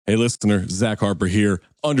Hey, listener, Zach Harper here.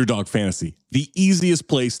 Underdog Fantasy, the easiest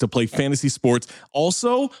place to play fantasy sports.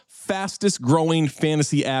 Also, fastest growing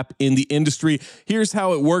fantasy app in the industry. Here's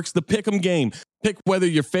how it works. The Pick'em game. Pick whether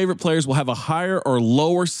your favorite players will have a higher or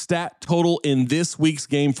lower stat total in this week's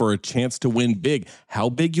game for a chance to win big. How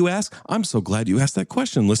big, you ask? I'm so glad you asked that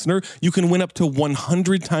question, listener. You can win up to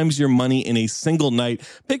 100 times your money in a single night.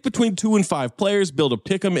 Pick between 2 and 5 players, build a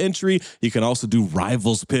Pick'em entry. You can also do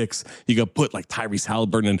rivals picks. You can put like Tyrese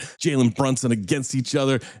Halliburton and Jalen Brunson against each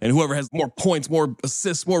other, and whoever has more points, more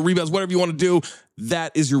assists, more rebounds, whatever you want to do,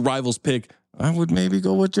 that is your rivals pick. I would maybe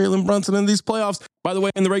go with Jalen Brunson in these playoffs. By the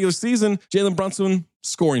way, in the regular season, Jalen Brunson,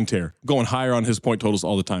 scoring tear, going higher on his point totals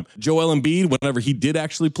all the time. Joel Embiid, whenever he did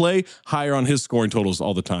actually play, higher on his scoring totals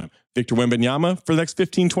all the time. Victor Wembanyama, for the next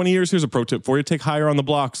 15, 20 years, here's a pro tip for you. Take higher on the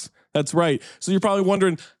blocks. That's right. So you're probably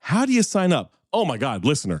wondering, how do you sign up? Oh my God,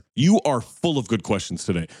 listener, you are full of good questions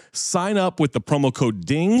today. Sign up with the promo code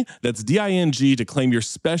DING, that's D-I-N-G, to claim your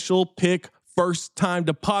special pick first time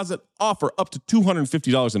deposit offer up to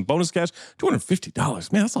 $250 in bonus cash.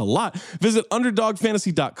 $250, man, that's a lot. Visit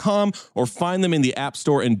underdogfantasy.com or find them in the App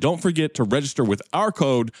Store. And don't forget to register with our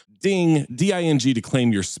code DING, D-I-N-G, to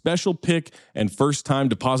claim your special pick and first time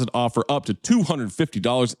deposit offer up to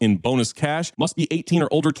 $250 in bonus cash. Must be 18 or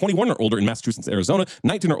older, 21 or older in Massachusetts, Arizona,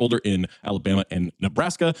 19 or older in Alabama and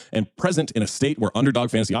Nebraska, and present in a state where Underdog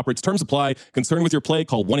Fantasy operates. Terms apply. Concerned with your play,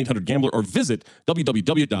 call 1-800-GAMBLER or visit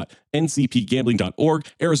www.ncpgambling.org.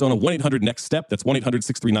 Arizona, 1-800-NEXT-STEP. That's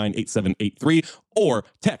 1-800-639-8783. Or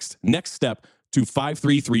text NEXT STEP to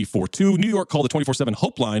 53342. New York, call the 24/7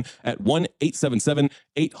 Hope line at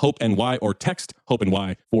 1-877-8-HOPE-NY or text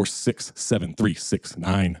HOPE-NY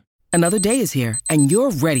 467-369. Another day is here, and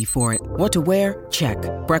you're ready for it. What to wear? Check.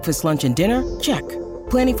 Breakfast, lunch, and dinner? Check.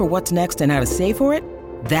 Planning for what's next and how to save for it?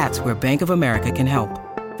 That's where Bank of America can help.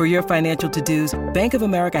 For your financial to-dos, Bank of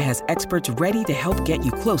America has experts ready to help get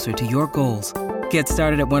you closer to your goals. Get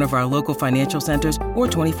started at one of our local financial centers or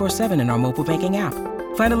 24/7 in our mobile banking app.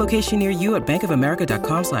 Find a location near you at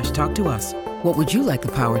bankofamerica.com/talktous. What would you like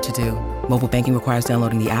the power to do? Mobile banking requires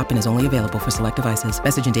downloading the app and is only available for select devices.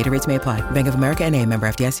 Message and data rates may apply. Bank of America NA, member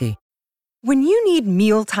FDIC. When you need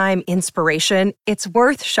mealtime inspiration, it's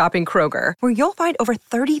worth shopping Kroger, where you'll find over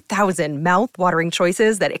 30,000 mouth-watering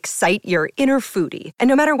choices that excite your inner foodie. And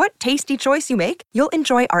no matter what tasty choice you make, you'll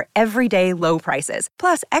enjoy our everyday low prices,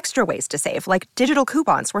 plus extra ways to save, like digital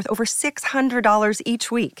coupons worth over $600 each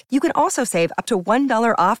week. You can also save up to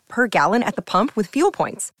 $1 off per gallon at the pump with fuel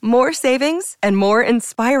points. More savings and more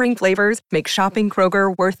inspiring flavors make shopping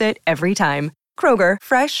Kroger worth it every time. Kroger,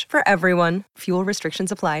 fresh for everyone. Fuel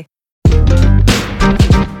restrictions apply.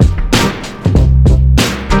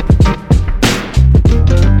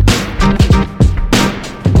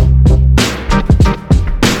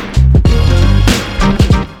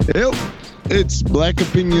 Yep, it's Black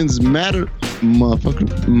Opinions Matter,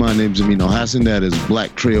 motherfucker. My name's Amino Hassan. That is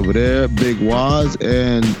Black Trey over there, Big Waz,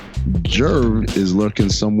 and Jerv is lurking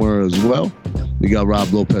somewhere as well. We got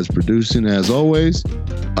Rob Lopez producing, as always.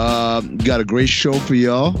 Got a great show for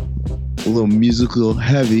y'all. A little musical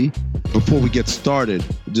heavy. Before we get started,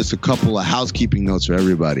 just a couple of housekeeping notes for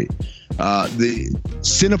everybody. The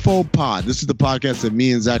Cinephobe Pod. This is the podcast that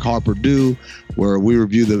me and Zach Harper do, where we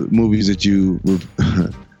review the movies that you.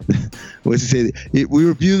 We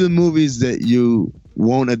review the movies that you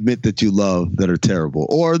won't admit that you love that are terrible,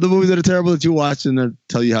 or the movies that are terrible that you watch and then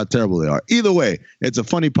tell you how terrible they are. Either way, it's a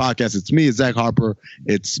funny podcast. It's me, it's Zach Harper,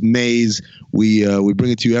 it's Maze. We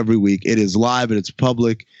bring it to you every week. It is live and it's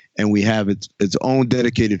public, and we have its own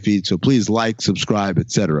dedicated feed. So please like, subscribe,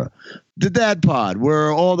 etc. The Dad Pod,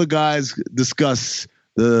 where all the guys discuss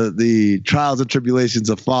the trials and tribulations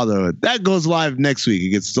of fatherhood. That goes live next week. It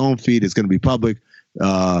gets its own feed. It's going to be public,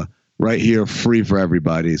 right here, free for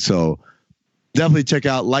everybody. So definitely check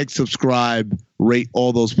out, like, subscribe, rate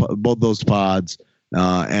both those pods,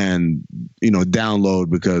 and download,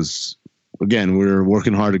 because again, we're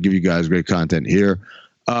working hard to give you guys great content here.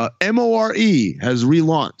 MORE has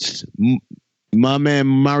relaunched. My man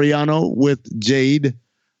Mariano with Jade.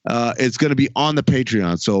 It's going to be on the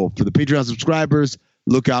Patreon. So for the Patreon subscribers,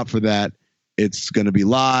 look out for that. It's going to be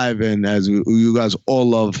live, and as you guys all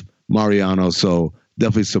love Mariano, so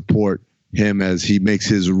definitely support him as he makes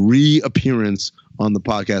his reappearance on the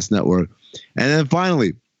podcast network. And then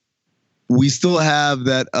finally, we still have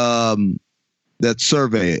that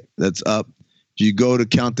survey that's up. If you go to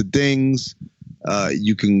Count the Dings,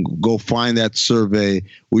 you can go find that survey.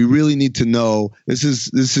 We really need to know. This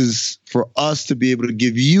is for us to be able to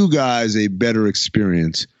give you guys a better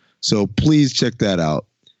experience. So please check that out.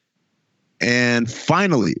 And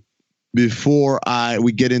finally, before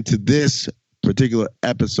we get into this particular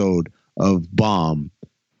episode of Bomb,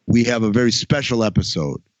 we have a very special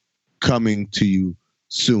episode coming to you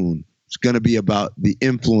soon. It's going to be about the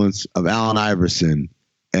influence of Allen Iverson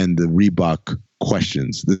and the Reebok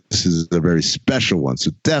questions. This is a very special one.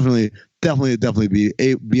 So definitely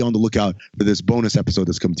be on the lookout for this bonus episode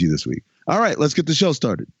that's coming to you this week. All right, let's get the show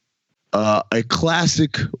started. A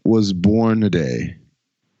classic was born today.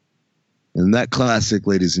 And that classic,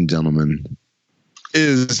 ladies and gentlemen,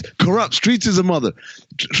 is Kurupt, Streets is a Mother.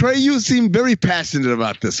 Trey, you seem very passionate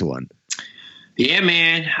about this one. Yeah,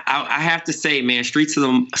 man. I have to say, man, Streets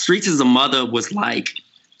is a Mother was like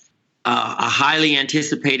a highly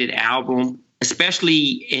anticipated album,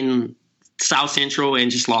 especially in South Central and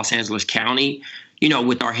just Los Angeles County,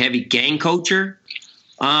 with our heavy gang culture.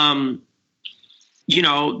 That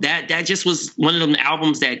just was one of them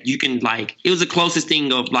albums that you can it was the closest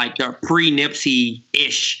thing of like the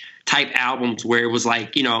pre-Nipsey-ish type albums where it was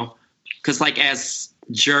like, because as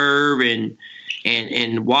Jerv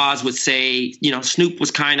and Waz would say, Snoop was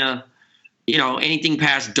kind of, anything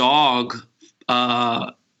past Dog,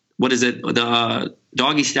 the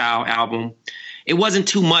Doggy Style album, it wasn't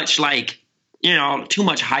too much too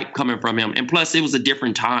much hype coming from him. And plus, it was a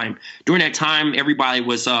different time. During that time, everybody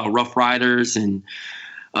was Rough Riders and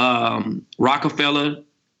Rockefeller.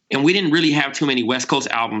 And we didn't really have too many West Coast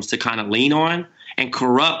albums to kind of lean on. And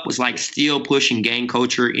Kurupt was still pushing gang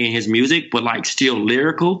culture in his music, but still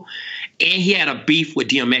lyrical. And he had a beef with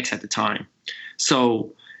DMX at the time.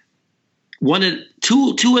 So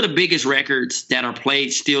two of the biggest records that are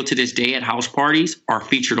played still to this day at house parties are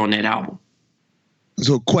featured on that album.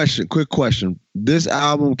 So quick question. This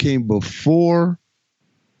album came before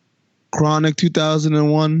Chronic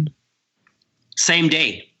 2001? Same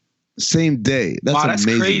day. Same day. That's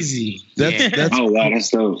amazing. Crazy. That's oh, wow, that's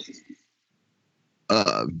dope.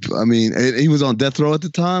 I mean, he was on death row at the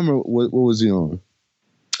time, or what was he on?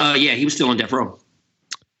 Yeah, he was still on death row.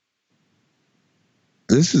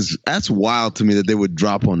 That's wild to me that they would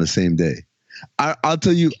drop on the same day. I'll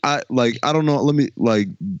tell you, I don't know. Let me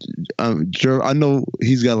I know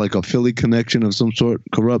he's got a Philly connection of some sort.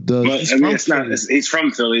 Kurupt does. But he's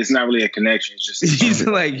from Philly. It's not really a connection. It's just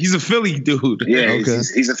he's a Philly dude. Yeah, okay.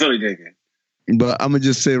 He's a Philly nigga. But I'm gonna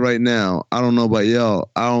just say right now, I don't know about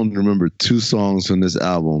y'all. I don't remember two songs from this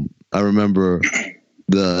album. I remember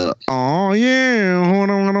the "Oh Yeah."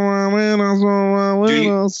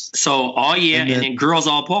 So "Oh Yeah" and then "Girls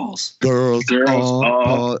All Pause." Girls All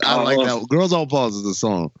Pause. I like that. "Girls All Pause" is the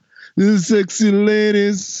song. The sexy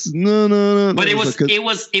ladies. No. But it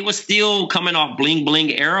was still coming off Bling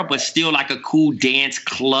Bling era, but still a cool dance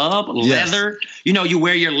club. Leather. Yes. You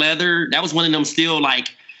wear your leather. That was one of them still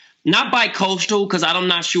not bi-coastal, because I'm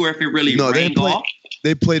not sure if it really rang off.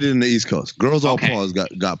 They played it in the East Coast. Girls All Pause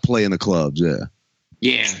got play in the clubs, yeah.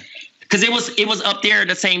 Yeah. Because it was up there at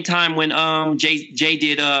the same time when Jay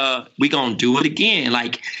did We Gonna Do It Again.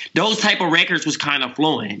 Those type of records was kind of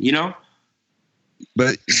flowing,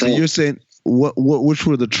 But so you're saying which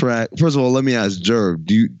were the tracks? First of all, let me ask Jerv,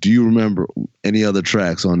 do you remember any other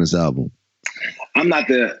tracks on this album? I'm not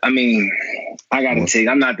I'm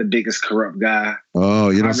not the biggest Kurupt guy. Oh,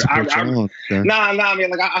 you don't Nah, I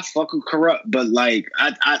mean, I fuck with Kurupt, but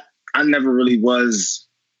I never really was.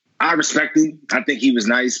 I respect him. I think he was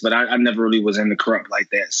nice, but I never really was into Kurupt like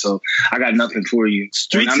that. So I got nothing for you.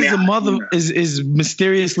 Streets is a Mother is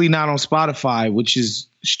mysteriously not on Spotify, which is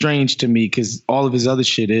strange to me because all of his other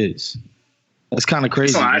shit is. That's kind of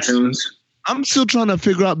crazy. It's on iTunes. I'm still trying to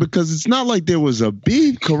figure out because it's not like there was a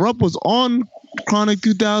beef. Kurupt was on Chronic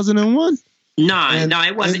 2001. No,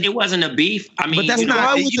 it wasn't a beef. I mean, but that's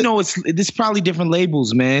not. It's probably different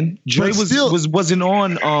labels, man. Dre wasn't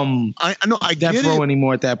on. I know. I Death get Row it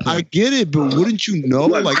anymore at that point. I get it, but wouldn't you know?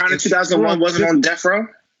 Chronic 2001 wasn't on Death Row.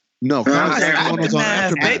 No, Chronic 2001 was on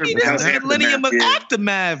Aftermath. Maybe there's a millennium of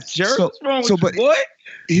Aftermath. Jerk. What's wrong with you, boy?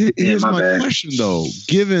 Here's my question though.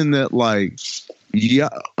 Given that,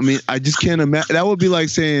 I mean, I just can't imagine. That would be like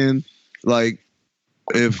saying,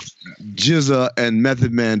 if Jizza and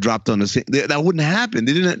Method Man dropped on the same, that wouldn't happen.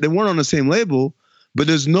 They weren't on the same label, but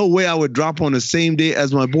there's no way I would drop on the same day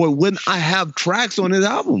as my boy when I have tracks on his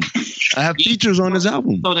album. I have features on his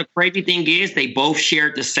album. So the crazy thing is they both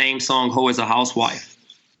shared the same song, Ho is a Housewife.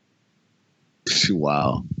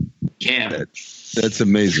 Wow. Yeah. That's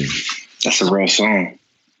amazing. That's a real song.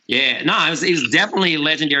 Yeah. No, it was definitely a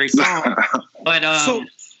legendary song. But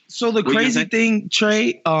so the crazy thing,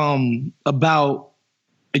 Trey, about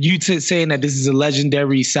you saying that this is a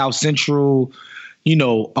legendary South Central,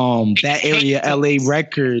 that area LA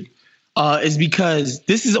record. is because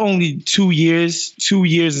this is only 2 years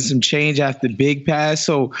and some change after Big passed.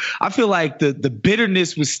 So I feel like the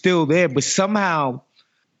bitterness was still there, but somehow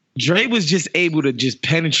Dre was just able to just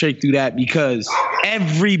penetrate through that because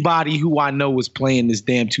everybody who I know was playing this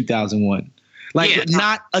damn 2001.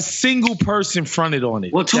 Not a single person fronted on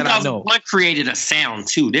it. Well, 2001 created a sound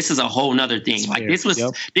too. This is a whole nother thing. This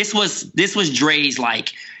was Dre's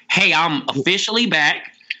like, hey, I'm officially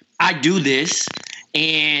back. I do this.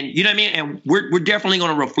 And you know what I mean? And we're definitely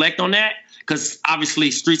going to reflect on that because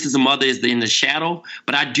obviously Streets is a Mother is in the shadow.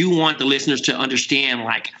 But I do want the listeners to understand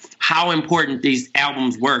like how important these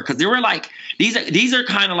albums were because they were like these are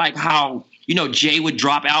kind of like how, you know, Jay would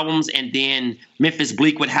drop albums and then Memphis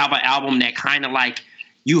Bleek would have an album that kind of like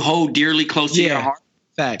you hold dearly close to your heart.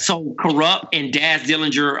 Facts. So Corrupt and Daz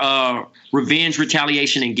Dillinger, Revenge,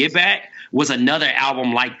 Retaliation, and Get Back was another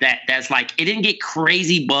album like that. That's like, it didn't get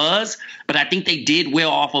crazy buzz, but I think they did well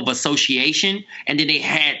off of association. And then they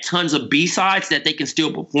had tons of B-sides that they can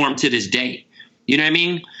still perform to this day. You know what I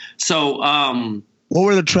mean? So, what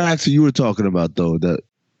were the tracks that you were talking about though that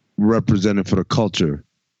represented for the culture?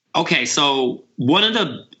 Okay, so one of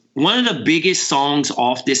the biggest songs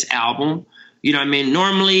off this album, you know what I mean?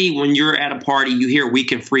 Normally when you're at a party, you hear We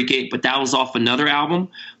Can Freak It, but that was off another album.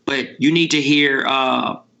 But you need to hear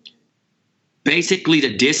basically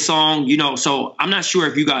the diss song, you know. So I'm not sure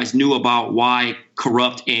if you guys knew about why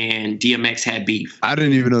Corrupt and DMX had beef. I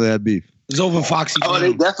didn't even know they had beef. It was over Foxy Brown. Oh,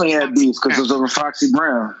 they definitely had beef because it was over Foxy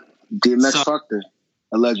Brown. DMX fucked her,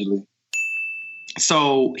 allegedly.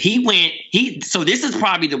 So so this is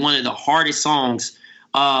probably one of the hardest songs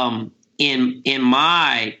in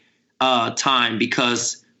my time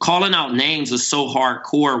because Calling Out Names is so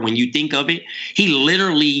hardcore when you think of it. He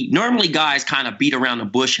literally, normally guys kind of beat around the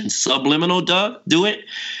bush and subliminal do it.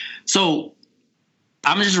 So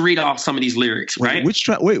I'm gonna just read off some of these lyrics, right? Which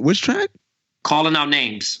track? Calling Out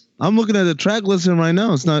Names. I'm looking at the track listing right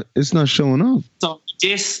now. It's not showing up. So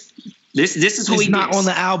this is who it's he not dissed. On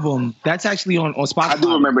the album. That's actually on Spotify. I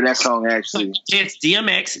do remember that song actually. It's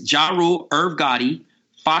DMX, Ja Rule, Irv Gotti,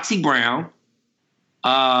 Foxy Brown.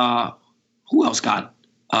 Who else got?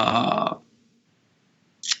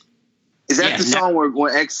 Is that the song where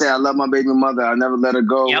when X said, "I love my baby mother, I never let her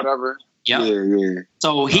go," whatever? Yep. Yeah.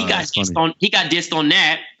 So he got dissed on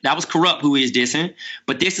that. That was Corrupt who he is dissing.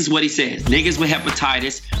 But this is what he says. Niggas with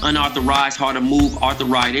hepatitis, unauthorized, hard to move,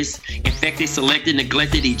 arthritis, infected, selected,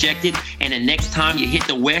 neglected, ejected. And the next time you hit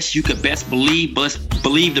the West, you could best believe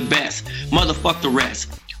the best. Motherfuck the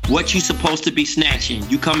rest. What you supposed to be snatching?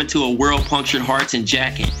 You come into a world punctured hearts and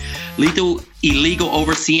jacking. Lethal, illegal,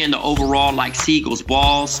 overseeing the overall like seagulls.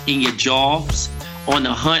 Balls in your jaws. On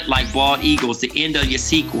the hunt like bald eagles. The end of your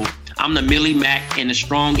sequel. I'm the Millie Mac and the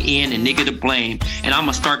strong end and nigga to blame. And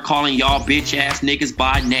I'ma start calling y'all bitch ass niggas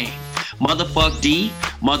by name. Motherfuck D,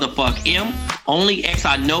 motherfuck M. Only X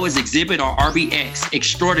I know is Exhibit or RBX.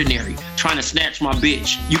 Extraordinary. Trying to snatch my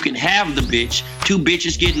bitch. You can have the bitch. 2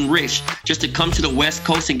 bitches getting rich. Just to come to the West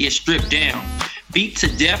Coast and get stripped down. Beat to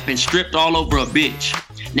death and stripped all over a bitch.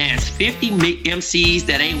 Now it's 50 MCs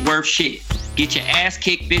that ain't worth shit. Get your ass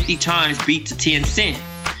kicked 50 times, beat to 10 cents.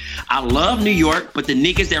 I love New York, but the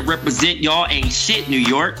niggas that represent y'all ain't shit, New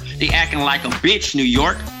York. They acting like a bitch, New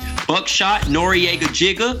York. Buckshot, Noriega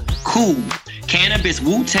Jigga, cool. Cannabis,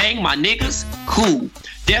 Wu-Tang, my niggas, cool.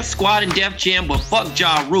 Def Squad and Def Jam, but fuck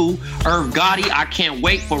Ja Rule. Irv Gotti, I can't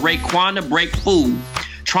wait for Raekwon to break food.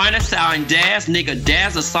 Trying to sign Daz, nigga,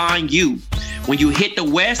 Daz assign you. When you hit the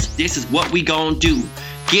West, this is what we gon' do.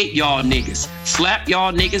 Get y'all niggas. Slap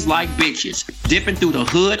y'all niggas like bitches. Dipping through the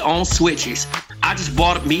hood on switches. I just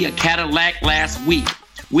bought me a Cadillac last week.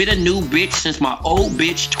 With a new bitch since my old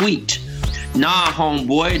bitch tweaked. Nah,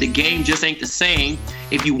 homeboy, the game just ain't the same.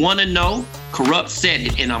 If you want to know, Corrupt said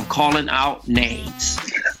it, and I'm calling out names.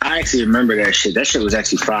 I actually remember that shit. That shit was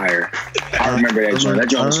actually fire. I remember that joint. That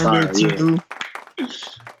joint was fire. Yeah.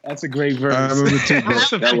 That's a great verse. I remember too.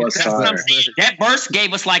 That was fire. That verse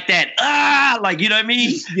gave us like that, like, you know what I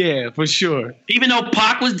mean? Yeah, for sure. Even though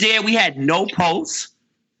Pac was dead, we had no posts.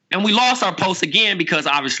 And we lost our post again because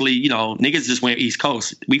obviously, you know, niggas just went East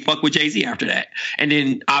Coast. We fucked with Jay-Z after that. And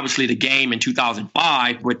then obviously the Game in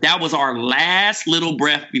 2005, but that was our last little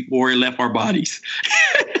breath before it left our bodies.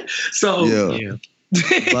 So, yeah.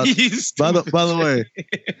 By the way,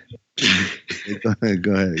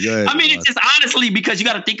 go ahead. I mean, it's just honestly because you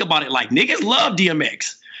got to think about it. Like, niggas love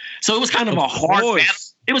DMX. So it was kind of a hard battle.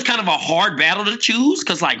 It was kind of a hard battle to choose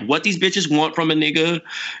because, like, what these bitches want from a nigga,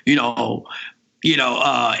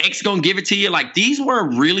 X gonna give it to you. Like, these were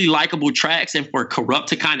really likable tracks, and for Corrupt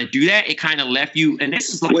to kind of do that, it kind of left you. And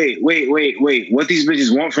this is like, wait. What these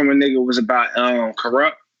bitches want from a nigga was about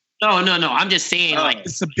Corrupt. No. I'm just saying, like,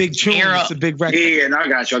 it's a big tune. It's a big record. Yeah, no, I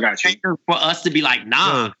got you. For us to be like,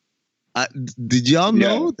 nah. Did y'all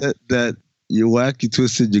know that you're whack, you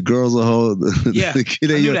twisted, your girl's a hoe? Yeah, I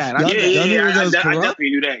knew that. I definitely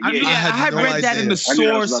knew that. I had read that in the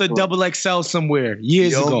source of Double XL somewhere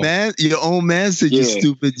years ago. Man, your own man said you're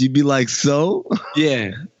stupid. You'd be like, so?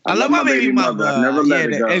 Yeah. I love my baby mother. I never let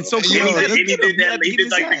it go. And so he did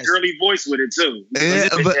like the girly voice with it too. Yeah,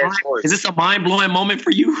 but is this a mind-blowing moment for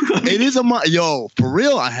you? It is for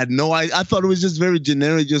real. I had no idea. I thought it was just very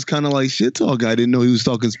generic, just kind of like shit talk. I didn't know he was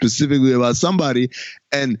talking specifically about somebody.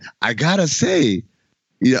 And I gotta say,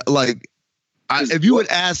 if you had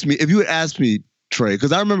asked me, Trey,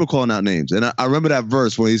 because I remember calling out names, and I remember that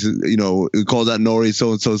verse where he said, he calls out Nori,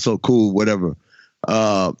 so and so cool, whatever.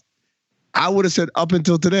 I would have said up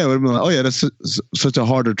until today, I would have been like, oh yeah, that's such a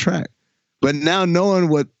harder track. But now knowing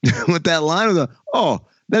what that line was,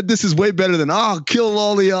 that this is way better than kill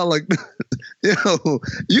all of y'all. Like, you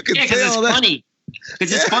can say all that. Funny.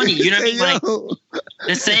 Because it's funny, you know what I mean? Like,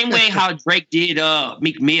 the same way how Drake did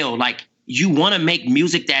Meek Mill. Like, you want to make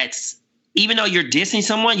music that's, even though you're dissing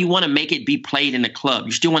someone, you want to make it be played in the club.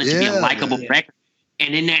 You still want it to be a likable record.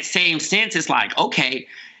 And in that same sense, it's like, okay,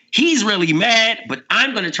 he's really mad, but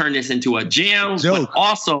I'm going to turn this into a jam, but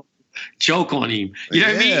also joke on him. You know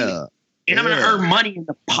what I mean? And I'm going to earn money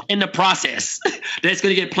in the process. That's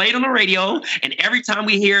going to get played on the radio, and every time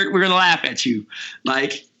we hear it, we're going to laugh at you.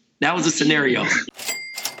 Like, that was a scenario.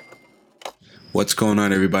 What's going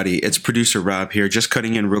on, everybody? It's producer Rob here, just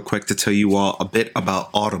cutting in real quick to tell you all a bit about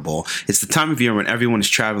Audible. It's the time of year when everyone is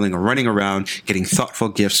traveling or running around, getting thoughtful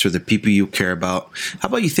gifts for the people you care about. How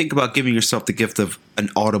about you think about giving yourself the gift of an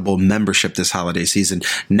Audible membership this holiday season?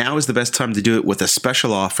 Now is the best time to do it with a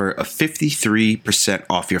special offer of 53%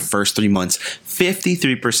 off your first 3 months.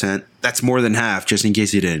 53%. That's more than half, just in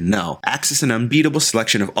case you didn't know. Access an unbeatable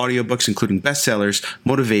selection of audiobooks, including bestsellers,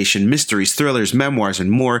 motivation, mysteries, thrillers, memoirs, and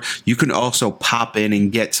more. You can also pop in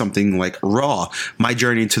and get something like Raw, My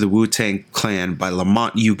Journey into the Wu-Tang Clan by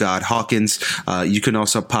Lamont Ugod Hawkins. You can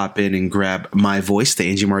also pop in and grab My Voice, the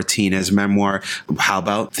Angie Martinez memoir. How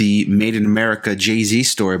about the Made in America Jay-Z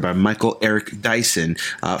story by Michael Eric Dyson?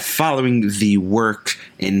 Following the work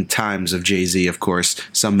in times of Jay-Z, of course,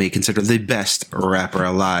 some may consider the best rapper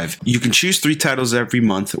alive. You can choose 3 titles every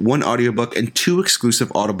month, 1 audiobook, and 2 exclusive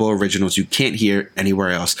Audible originals you can't hear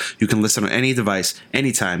anywhere else. You can listen on any device,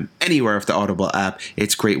 anytime, anywhere with the Audible app.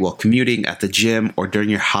 It's great while commuting, at the gym, or during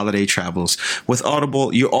your holiday travels. With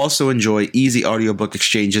Audible, you also enjoy easy audiobook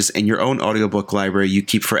exchanges and your own audiobook library you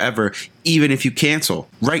keep forever, even if you cancel.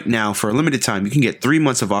 Right now, for a limited time, you can get 3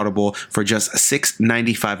 months of Audible for just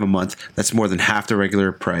 $6.95 a month. That's more than half the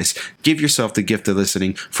regular price. Give yourself the gift of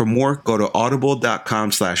listening. For more, go to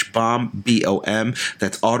audible.com/bomb, B-O-M.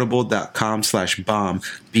 That's audible.com/bomb,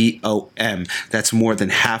 B-O-M. That's more than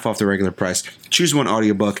half off the regular price. Choose 1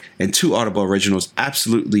 audiobook and 2 Audible originals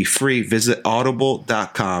absolutely free. Visit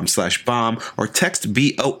audible.com/bomb or text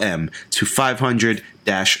BOM to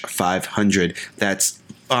 500-500. That's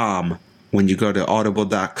BOMB when you go to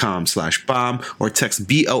audible.com/bomb or text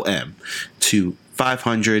BOM to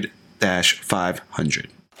 500-500.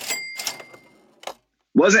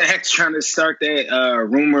 Wasn't Hex trying to start that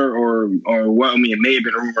rumor or what? I mean, it may have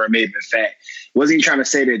been a rumor, it may have been fact. Wasn't he trying to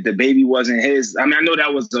say that the baby wasn't his? I mean, I know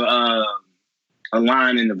that was a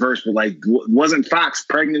line in the verse, but like, wasn't Fox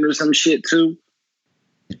pregnant or some shit too?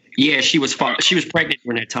 Yeah, she was pregnant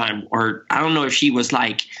during that time, or I don't know if she was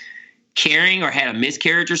like carrying or had a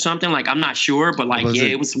miscarriage or something. Like, I'm not sure, but like,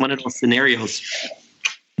 it was one of those scenarios.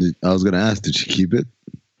 I was gonna ask, did she keep it?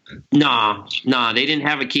 Nah, they didn't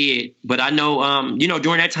have a kid. But I know,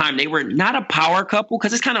 during that time they were not a power couple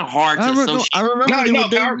because it's kind of hard to associate. I remember. No,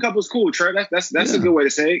 power couple's cool, Trey. That's a good way to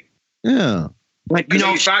say it. Yeah. Like,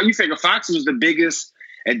 you figure Fox was the biggest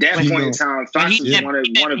at that point in time. Fox was one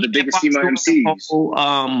of the biggest female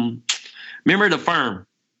MCs. Remember The Firm,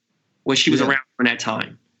 when she was around during that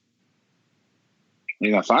time.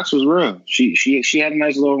 Yeah, Fox was real. She had a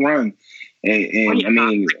nice little run. And I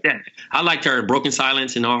mean, I liked her Broken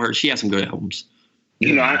Silence and all her. She had some good albums.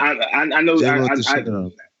 You know, I know.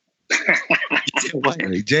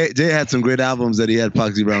 Jay had some great albums that he had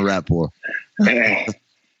Foxy Brown rap for. I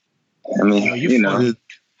mean,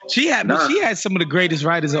 she had some of the greatest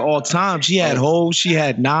writers of all time. She had Hov, she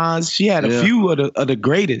had Nas, she had a few of the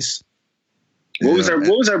greatest. What was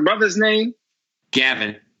her brother's name?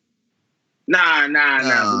 Gavin. Nah.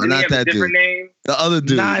 Not that different name. The other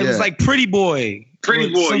dude. Nah, it was like Pretty Boy.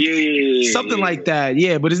 Yeah. Something like that.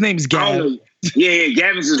 Yeah, but his name's Gav. Yeah,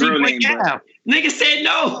 Gavin's his real name. Nigga said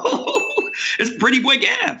no. It's Pretty Boy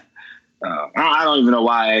Gav. I don't even know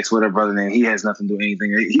why I asked what her brother name. He has nothing to do with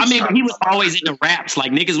anything. He was always into raps.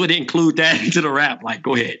 Like, niggas would include that into the rap. Like,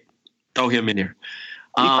 go ahead. Throw him in there.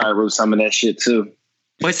 He probably wrote some of that shit, too.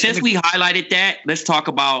 But since we highlighted that, let's talk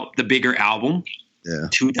about the bigger album. Yeah.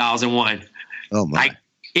 2001. Oh, my.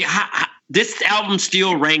 This album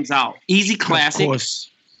still rings out. Easy classic. Of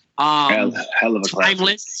course. Hell of a classic.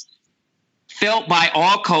 Timeless. Felt by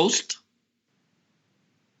all coast.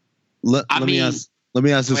 Let me ask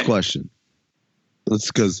this question.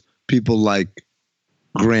 That's because people like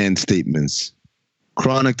grand statements.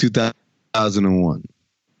 Chronic 2001.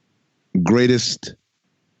 Greatest,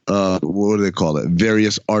 what do they call it?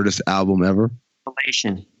 Various artist album ever?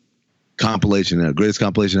 Compilation. Greatest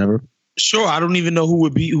compilation ever? Sure, I don't even know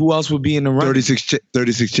who else would be in the run.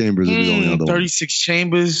 36 Chambers would be the only other 36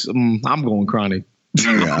 Chambers. I'm going Chronic.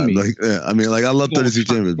 Yeah, I love 36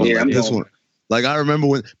 Chambers, but this one. Like, I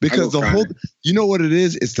remember because the whole, you know what it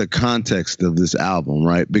is? It's the context of this album,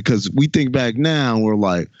 right? Because we think back now and we're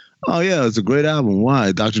like, oh yeah, it's a great album.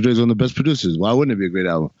 Why? Dr. Dre's one of the best producers. Why wouldn't it be a great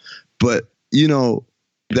album? But, you know,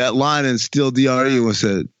 that line in Still DRE was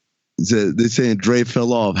said they're saying Dre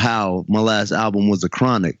fell off how my last album was a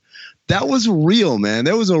Chronic. That was real, man.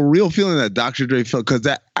 There was a real feeling that Dr. Dre felt, because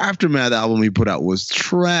that Aftermath album he put out was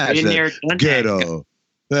trash. Ghetto.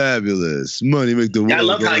 Fabulous. Money make the world. I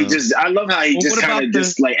love how he just kind of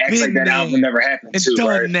acts like that album never happened too,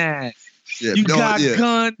 right? That. Yeah, you got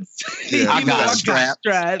guns. Yeah. I got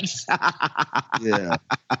straps. Yeah.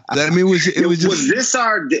 I mean, was this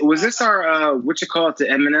our what you call it, the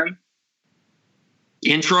Eminem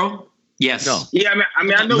intro? Yes. No. Yeah, I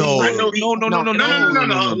mean, I know. No.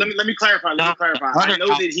 Let me clarify. I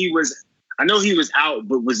know he was out,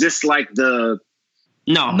 but was this like the?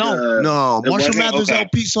 No. Marshall Mathers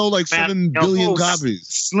LP sold like 7 billion copies.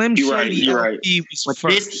 Slim Shady LP was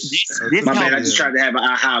first. My bad. I just tried to have an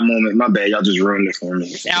aha moment. My bad. Y'all just ruined it for me.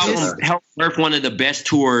 This album helped birth one of the best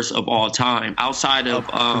tours of all time, outside of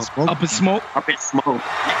Up in Smoke. When the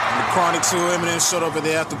Chronic 2, Eminem showed up at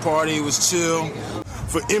the after party. It was chill.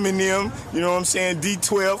 For Eminem, you know what I'm saying?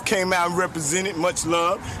 D12 came out and represented. Much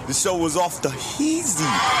love. The show was off the heezy.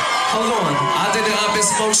 Hold on. I did an Up in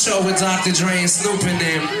Smoke show with Dr. Dre and Snoop and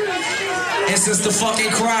them. And since the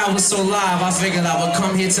fucking crowd was so live, I figured I would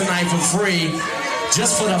come here tonight for free,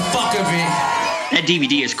 just for the fuck of it. That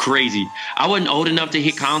DVD is crazy. I wasn't old enough to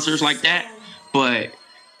hit concerts like that, but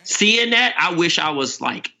seeing that, I wish I was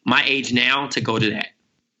like my age now to go to that.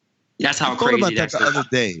 That's how crazy about that the other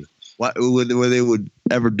day. Where they would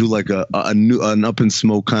ever do like an Up in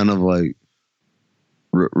Smoke kind of like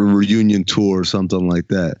reunion tour or something like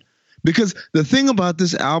that. Because the thing about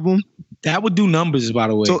this album, that would do numbers, by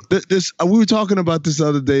the way. So we were talking about this the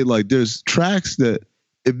other day. Like, there's tracks that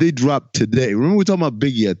if they dropped today, remember we were talking about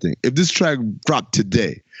Biggie, I think. If this track dropped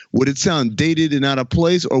today, would it sound dated and out of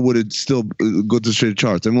place, or would it still go to straight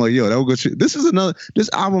charts? I'm like, yo, that would go straight. This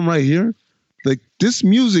album right here, like, this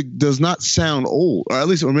music does not sound old, or at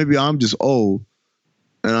least, or maybe I'm just old.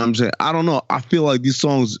 And I'm saying, I don't know. I feel like these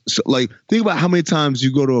songs, like, think about how many times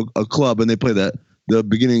you go to a club and they play the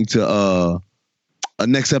beginning to a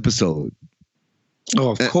Next Episode.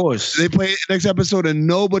 Oh, of course. They play Next Episode and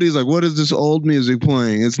nobody's like, what is this old music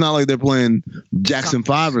playing? It's not like they're playing Jackson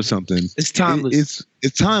 5 or something. It's timeless.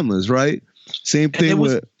 It's timeless, right? Same thing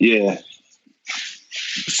with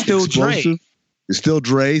Still Explosive. Dre. It's still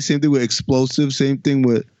Dre. Same thing with Explosive. Same thing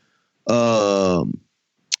with well,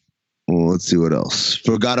 let's see what else.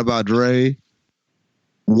 Forgot About Dre.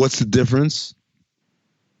 What's the difference?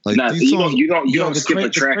 Like, you don't skip a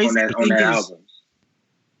track on that album.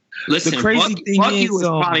 Listen, the crazy thing Bucky is, was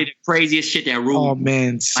probably the craziest shit that ruled. Oh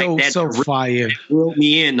man, so fire. Ruled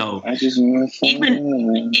me in though. I just want to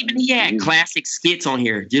even he had classic skits on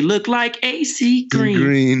here. You look like AC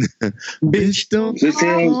Green. Bitch, don't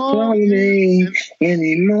call me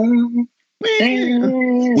anymore.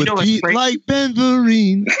 With Pete like Ben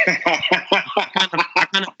Vereen. I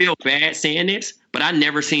kind of feel bad saying this, but I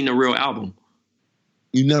never seen the real album.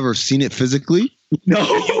 You never seen it physically? No,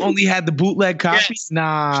 you only had the bootleg copy. Yes.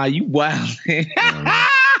 Nah, you wild.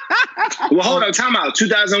 Well, hold on, time out.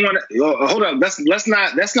 2001. Hold on, that's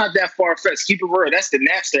not that far fetched. Keep it real. That's the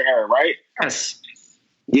Napster era, right? Yes.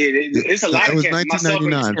 Yeah, it's a lot of cats. It was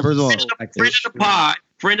 1999. First of all,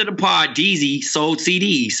 friend of the pod, Deezy sold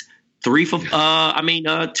CDs. 2 for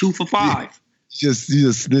 $5. You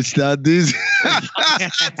just snitched out Deezy.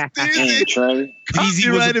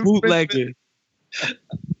 Deezy was a bootlegger.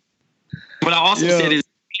 But I also said it's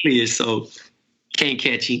alias, so can't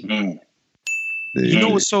catch him. You know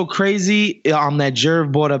what's so crazy? That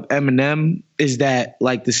Jerv brought up Eminem is that,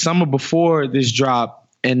 like, the summer before this drop,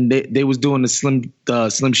 and they was doing the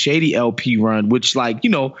Slim Shady LP run, which like, you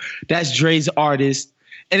know, that's Dre's artist.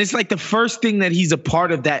 And it's like the first thing that he's a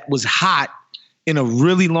part of that was hot in a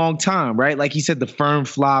really long time, right? Like he said, the Firm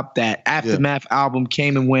flop, that Aftermath album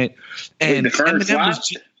came and went. And the Firm Eminem flop?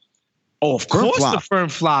 of course the Firm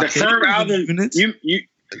flop. The Firm album,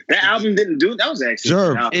 that album didn't do, that was actually.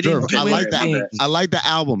 I like that. I like the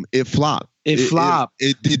album. It flopped. It flopped.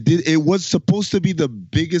 It was supposed to be the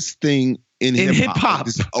biggest thing in hip hop.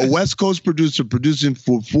 A West Coast producer producing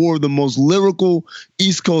for four of the most lyrical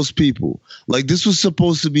East Coast people. Like this was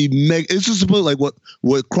supposed to be this was supposed like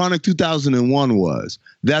what Chronic 2001 was.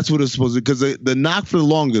 That's what it's supposed to, because the knock for the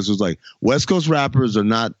longest was like West Coast rappers are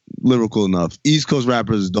not lyrical enough. East Coast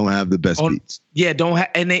rappers don't have the best beats. Yeah, don't have,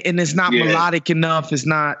 and it's not melodic enough. It's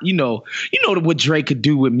not, you know what Drake could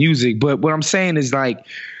do with music. But what I'm saying is like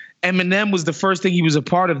Eminem was the first thing he was a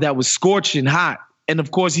part of that was scorching hot. And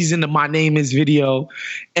of course, he's in the My Name Is video.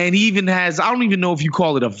 And he even has, I don't even know if you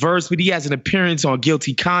call it a verse, but he has an appearance on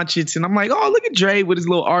Guilty Conscience. And I'm like, oh, look at Dre with his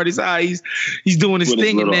little artist eyes. He's doing his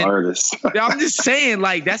thing. And then I'm just saying,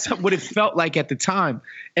 like, that's what it felt like at the time.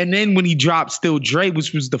 And then when he dropped Still Dre,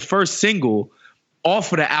 which was the first single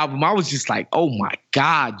off of the album, I was just like, oh my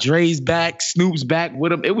God, Dre's back, Snoop's back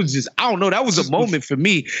with him. It was just, I don't know, that was a moment for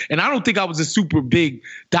me. And I don't think I was a super big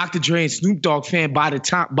Dr. Dre and Snoop Dogg fan by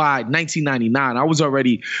 1999. I was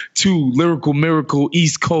already too lyrical, miracle,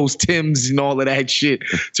 East Coast, Tim's and all of that shit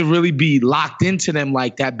to really be locked into them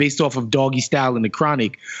like that based off of Doggy Style and the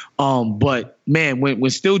Chronic. But man, when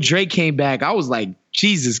Still Dre came back, I was like,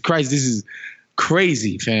 Jesus Christ, this is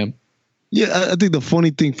crazy, fam. Yeah, I think the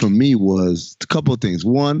funny thing for me was a couple of things.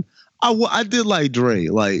 One, I did like Dre,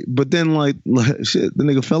 but then shit, the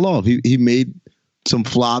nigga fell off. He made some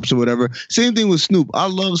flops or whatever. Same thing with Snoop. I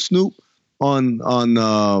love Snoop on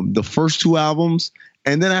the first two albums,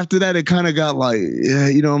 and then after that, it kind of got like,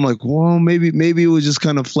 I'm like, well, maybe it was just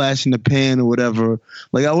kind of flash in the pan or whatever.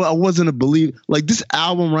 Like I wasn't a believer. Like this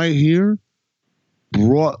album right here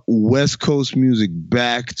brought West Coast music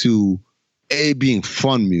back to being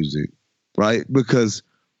fun music. Right, because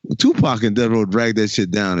Tupac and Death Row dragged that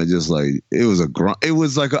shit down and just like it was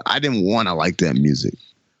like I didn't want to like that music.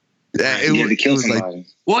 It was like,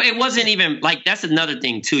 well, it wasn't even like, that's another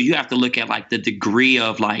thing too. You have to look at like the degree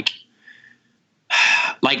of like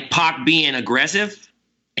Pac being aggressive,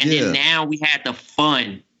 and then now we had the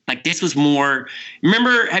fun. Like this was more.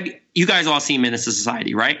 Remember, you guys all seen Menace to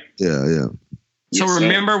Society, right? Yeah. So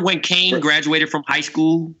remember when Kane graduated from high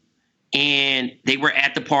school? And they were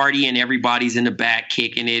at the party and everybody's in the back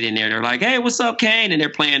kicking it. And they're like, hey, what's up, Kane? And they're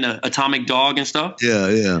playing Atomic Dog and stuff.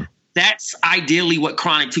 Yeah. That's ideally what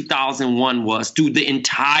Chronic 2001 was through the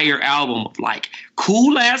entire album of like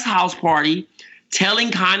cool ass house party,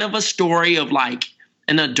 telling kind of a story of like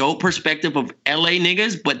an adult perspective of LA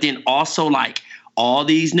niggas, but then also like all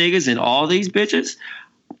these niggas and all these bitches.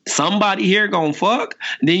 Somebody here gonna fuck.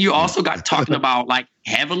 And then you also got talking about like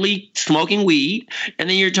heavily smoking weed. And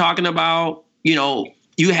then you're talking about, you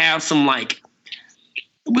have some like,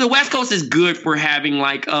 the West Coast is good for having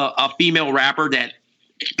like a female rapper that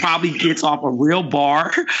probably gets off a real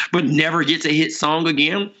bar, but never gets a hit song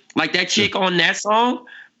again. Like that chick on that song,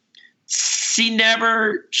 she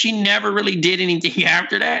never really did anything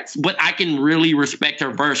after that. But I can really respect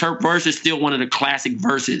her verse. Her verse is still one of the classic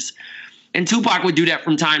verses. And Tupac would do that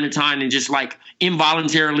from time to time and just like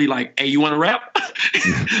involuntarily like, hey, you want to rap?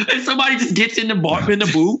 And somebody just gets in the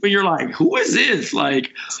booth and you're like, who is this?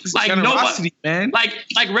 Like nobody, man.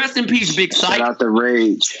 Like rest in peace, Big Syke. Shout out the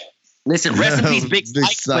Rage. Listen, rest in peace, Big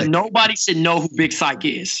Syke, but nobody should know who Big Syke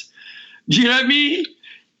is. You know what I mean?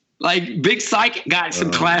 Like Big Syke got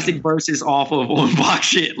some classic verses off of on Pac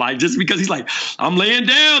shit. Like just because he's like, I'm laying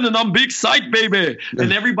down and I'm Big Syke, baby.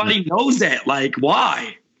 And everybody knows that. Like,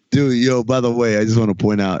 why? Dude, by the way, I just want to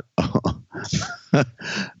point out, I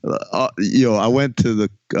went to the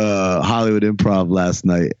Hollywood Improv last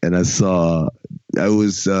night and I saw, it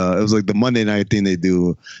was like the Monday night thing they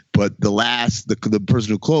do, but the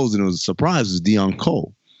person who closed and it was a surprise was Dion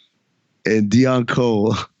Cole. And Dion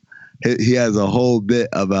Cole, he has a whole bit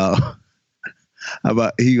about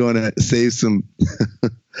he gonna save some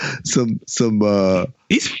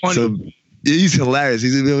he's funny. He's hilarious.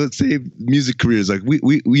 He's going to save music careers. Like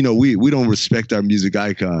we don't respect our music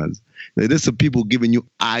icons. Like, there's some people giving you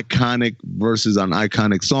iconic verses on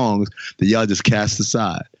iconic songs that y'all just cast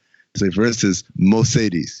aside. Say, for instance,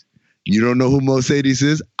 Mercedes. You don't know who Mercedes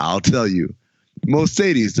is? I'll tell you.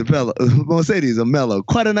 Mercedes, a mellow,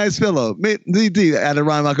 quite a nice fellow. DD at a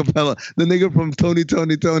rhyme acapella. The nigga from Tony.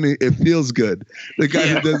 It feels good. The guy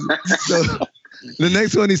who does. So, the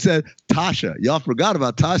next one he said, Tasha. Y'all forgot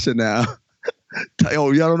about Tasha now.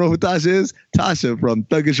 Oh, y'all don't know who Tasha is? Tasha from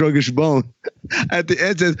Thuggish Ruggish Bone. At the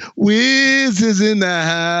end says, Wiz is in the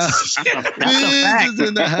house. Wiz is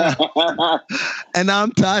in the house. And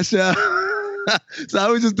I'm Tasha. So I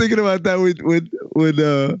was just thinking about that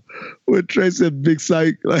with Trey said Big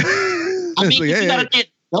Psych. Like, I mean, you gotta get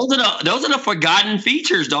those are the forgotten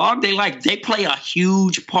features, dog. They play a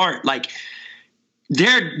huge part. Like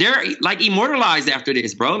they're like immortalized after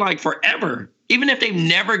this, bro. Like forever. Even if they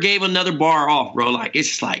never gave another bar off, bro. Like it's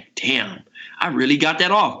just like, damn, I really got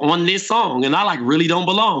that off on this song, and I like really don't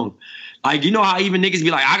belong. Like, you know how even niggas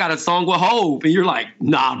be like, I got a song with Hov, and you're like,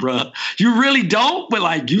 nah, bro, you really don't, but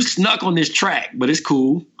like you snuck on this track, but it's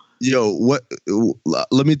cool. Yo,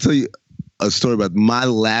 let me tell you a story about my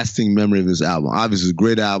lasting memory of this album. Obviously, it's a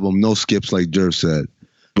great album, no skips like Jerv said.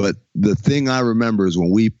 But the thing I remember is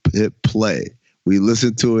when we hit play, we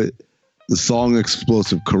listened to it, the song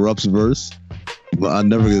Explosive, Corrupt's verse. Well, I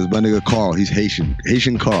never get this. My nigga Carl, he's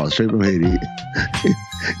Haitian Carl, straight from Haiti.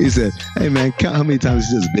 He said, hey man, count how many times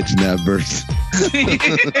he says bitch in that verse.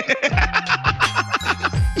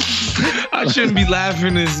 I shouldn't be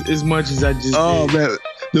laughing as much as I just did. Man.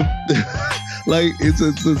 Like it's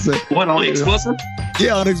what on Explosive?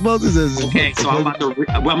 Yeah, on Explosive says. Okay, so I'm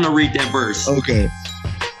gonna read that verse. Okay.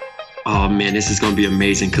 Oh man, this is gonna be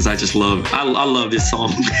amazing because I love this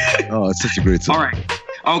song. Oh, it's such a great song. All right.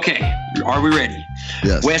 Okay, are we ready?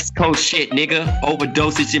 Yes. West Coast shit, nigga.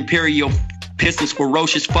 Overdosage, Imperial pistols,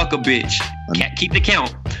 ferocious, fuck a bitch. Can't keep the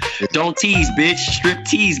count. Don't tease, bitch. Strip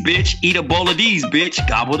tease, bitch. Eat a bowl of these, bitch.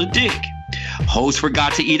 Gobble the dick. Hoes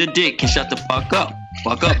forgot to eat a dick. Can shut the fuck up.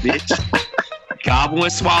 Fuck up, bitch. Gobble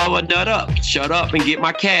and swallow a nut up. Shut up and get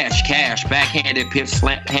my cash. Cash. Backhanded. Pimp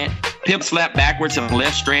slap backwards and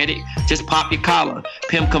left stranded. Just pop your collar.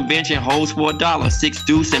 Pimp convention. Hoes for $1. 6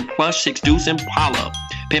 deuce and plush. 6 deuce and Impala.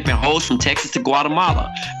 Pimping hoes from Texas to Guatemala.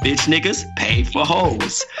 Bitch niggas paid for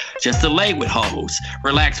hoes. Just to lay with hoes.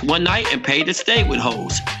 Relax one night and pay to stay with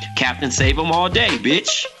hoes. Captain save them all day,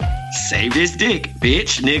 bitch. Save this dick,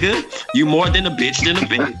 bitch, nigga. You more than a bitch than a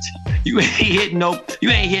bitch. You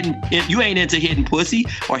ain't into hitting pussy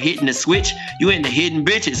or hitting the switch. You into hitting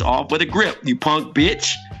bitches off with a grip, you punk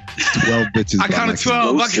bitch. 12 bitches. I got a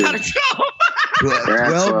 12.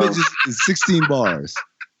 12 bitches is 16 bars.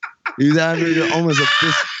 He's averaging almost a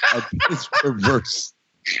bitch per verse.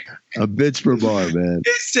 A bitch per bar, man.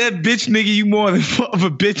 He said, bitch, nigga, you more than of a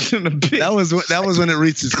bitch than a bitch. That was when it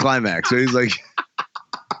reached its climax. So he's like,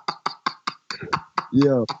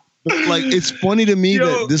 yo. Like, it's funny to me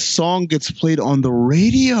that this song gets played on the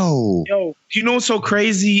radio. Yo, you know what's so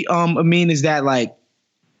crazy, Amin, is that, like,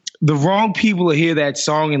 the wrong people will hear that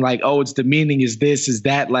song and like, oh, it's the meaning is this, is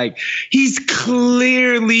that. Like, he's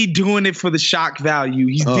clearly doing it for the shock value.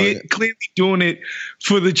 He's clearly doing it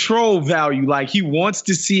for the troll value. Like, he wants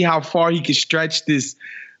to see how far he can stretch this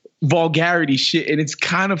vulgarity shit, and it's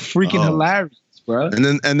kind of freaking hilarious, bro. And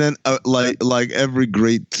then like every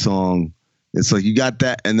great song, it's like you got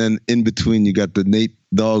that, and then in between you got the Nate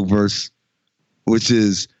Dogg verse, which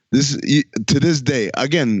is to this day.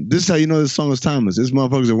 Again, this is how you know this song was timeless. There's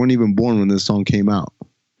motherfuckers that weren't even born when this song came out.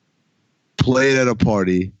 Play it at a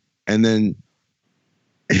party, and then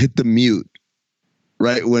hit the mute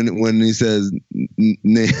right when he says,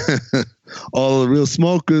 all the real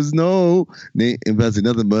smokers know, Nate invested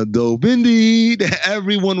nothing but dope. Indeed,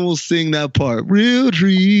 everyone will sing that part. Real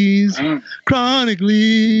trees, chronic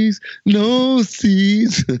leaves, no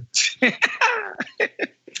seeds.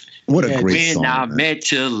 What a great song. When I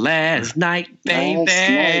met you last night,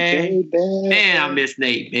 baby. Man, I miss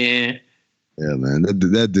Nate, man. Yeah, man.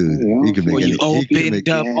 That dude, he could make it. Opened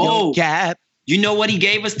up your gap. You know what he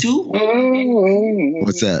gave us too?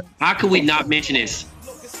 What's that? How could we not mention this?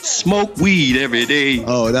 Smoke weed every day.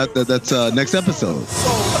 Oh, that's next episode.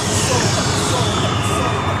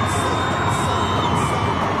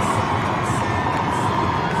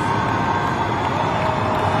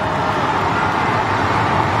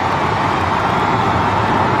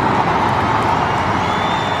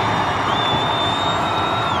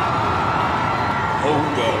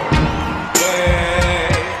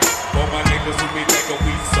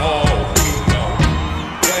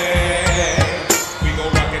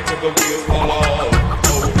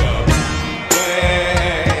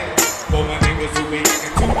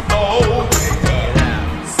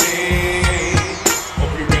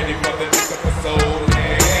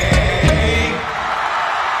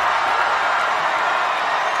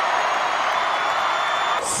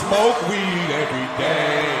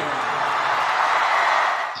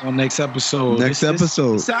 On next episode.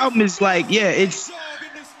 This album is like, it's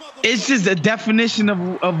It's just a definition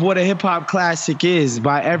of what a hip hop classic is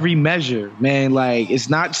by every measure, man. Like, it's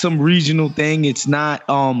not some regional thing. It's not.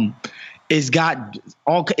 It's got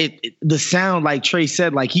all the sound, like Trey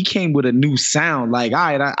said. Like, he came with a new sound. Like, all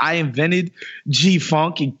right, I invented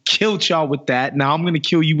G-Funk and killed y'all with that. Now I'm gonna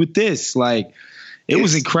kill you with this. Like, it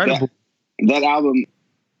was incredible. That album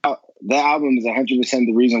is 100%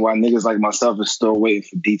 the reason why niggas like myself is still waiting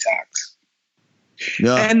for Detox.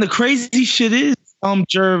 Yeah. And the crazy shit is,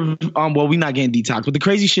 Jerv, well, we're not getting Detox, but the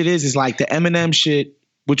crazy shit is like the Eminem shit,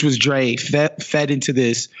 which was Dre, fed into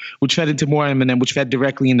this, which fed into more Eminem, which fed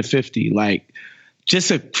directly into 50. Like,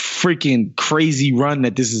 just a freaking crazy run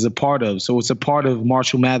that this is a part of. So it's a part of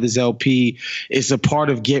Marshall Mathers LP. It's a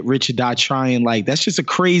part of Get Rich or Die Trying. Like, that's just a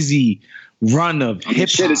crazy run of hip hop.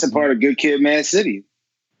 Shit, it's a part of Good Kid, Mad City.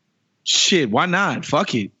 Shit, why not?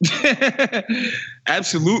 Fuck it.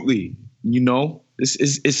 Absolutely. You know,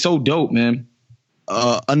 it's so dope, man.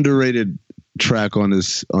 Underrated track on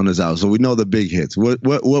this album. So we know the big hits. What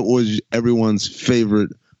was everyone's favorite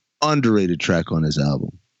underrated track on this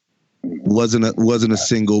album? Wasn't a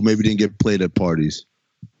single. Maybe didn't get played at parties.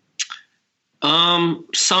 Some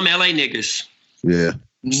LA niggas. Yeah.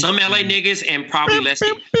 Some LA niggas and probably Let's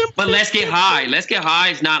Get High. Let's Get High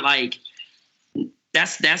is not like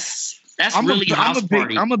that's really house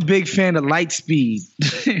party. I'm a big fan of Lightspeed.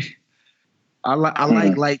 I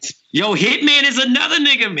like Lights. Yo, Hitman is another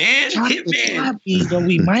nigga, man. Hitman.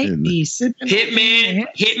 We might be sipping.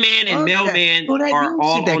 Hitman and Mailman are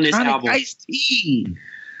all on this album. Iced-T.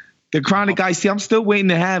 The Chronic Iced-T. I'm still waiting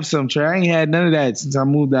to have some, Trey. I ain't had none of that since I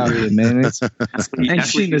moved out here, man.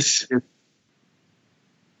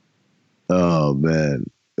 Oh, man.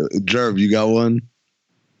 Jerv, you got one?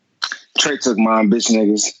 Trey took mine, bitch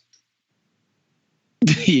niggas.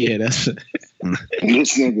 Yeah, that's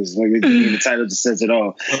bitch niggas. Like, the title just says it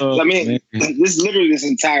all. I mean, this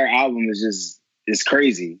entire album is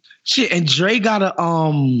crazy. Shit, and Dre got a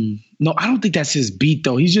no, I don't think that's his beat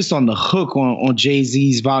though. He's just on the hook on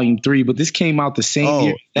Jay-Z's Volume 3, but this came out the same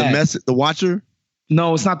year. The Watcher?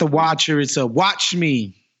 No, it's not The Watcher. It's a Watch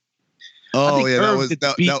Me. Oh yeah, that was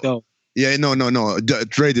the beat though. Yeah, no.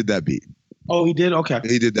 Dre did that beat. Oh, he did? Okay.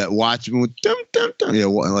 He did that. Watch Me with dum, dum, dum. Yeah,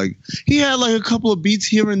 like he had like a couple of beats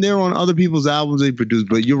here and there on other people's albums they produced,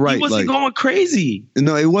 but you're right. He wasn't going crazy.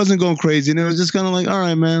 No, it wasn't going crazy. And it was just kind of like, all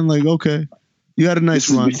right, man, like, okay. You had a nice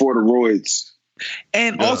run. Before the roids.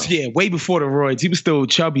 And also, way before the roids. He was still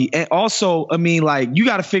chubby. And also, I mean, like, you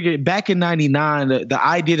got to figure back in 99, the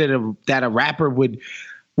idea that a rapper would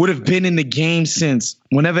have been in the game since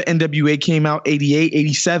whenever NWA came out, 88,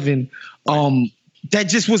 87, that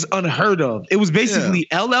just was unheard of. It was basically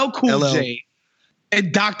LL Cool J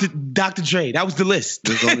and Dr. Dre. That was the list.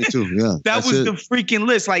 There's only two, yeah. That was the freaking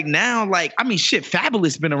list. Like now, like, I mean, shit,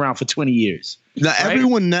 Fabulous been around for 20 years. Now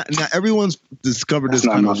everyone's discovered this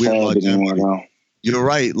kind of weird. Like, you're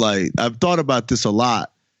right. Like, I've thought about this a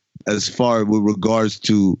lot as far with regards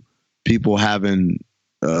to people having,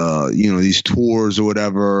 these tours or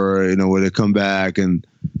whatever, where they come back and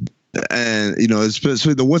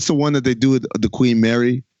especially what's the one that they do with the Queen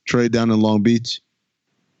Mary trade down in Long Beach?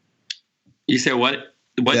 You said what?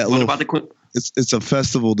 What about the Queen? It's a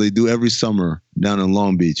festival they do every summer down in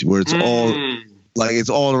Long Beach where it's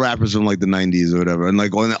all the rappers from like the 90s or whatever, and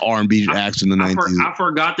like on the R&B acts in the 90s. I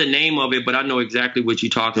forgot the name of it, but I know exactly what you're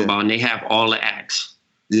talking about, and they have all the acts.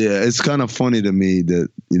 Yeah, it's kind of funny to me that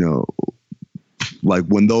like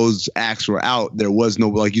when those acts were out, there was no,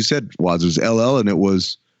 like you said, it was LL and it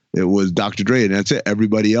was Dr. Dre, and that's it.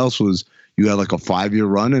 Everybody else you had like a 5-year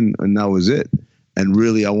run, and that was it. And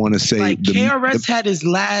really, I want to say, like KRS had his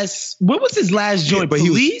last. What was his last joint? But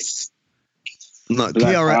Police.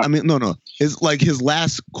 KRS. I mean, no. It's like his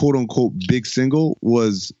last quote unquote big single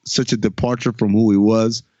was such a departure from who he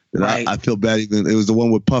was that I feel bad. Even it was the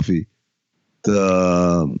one with Puffy.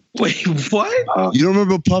 Wait, what? You don't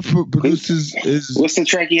remember Puff produced his? What's the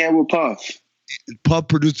track he had with Puff? Puff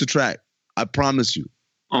produced the track. I promise you.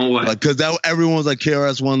 On what? Because everyone was like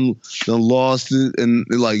KRS One lost it, and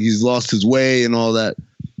like he's lost his way and all that.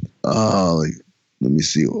 Let me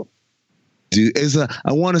see. Dude,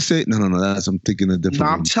 I want to say no. That's I'm thinking of different. No,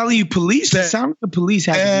 I'm telling you, Police. The sound of the Police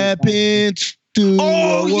happens to.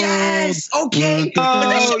 Oh yes, okay.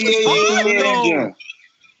 Oh yeah.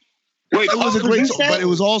 Wait, it was a great song, but it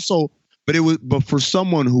was also, but for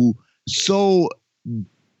someone who so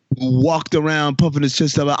walked around puffing his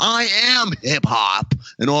chest about I am hip hop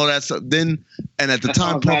and all that stuff. Then and at the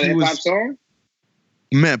time, Puffy was.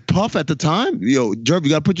 Man, Puff at the time, Jerv, you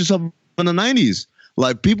gotta put yourself in the 90s.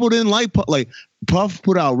 Like people didn't like Puff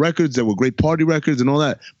put out records that were great party records and all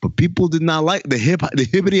that, but people did not like the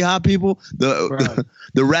hippity hop people, the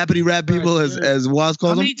rappity rap people, as Waz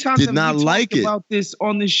calls them, did not like it. About this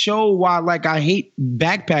on this show, why like I hate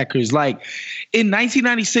backpackers. Like in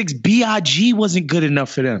 1996, B.I.G. wasn't good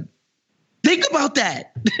enough for them. Think about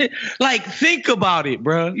that. Like think about it,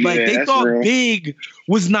 bro. Like they thought real. Big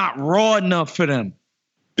was not raw enough for them.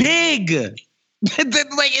 Big.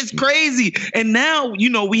 Like it's crazy. And now, you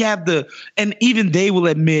know, we have and even they will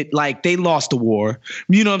admit like they lost the war.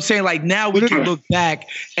 You know what I'm saying? Like now we can look back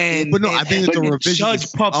and I think it's a revision.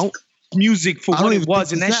 Judge Puff's music for what it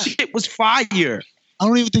was, and that shit was fire. I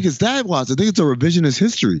don't even think it's that, was. I think it's a revisionist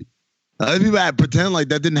history. People pretend like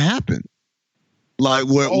that didn't happen. Like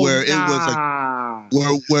where it was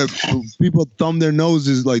like where people thumb their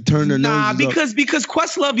noses, like turn their noses because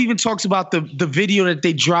Questlove even talks about the video that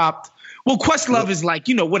they dropped. Well, Questlove is like,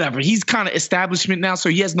 you know, whatever. He's kind of establishment now, so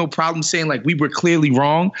he has no problem saying like we were clearly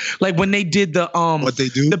wrong. Like when they did the what they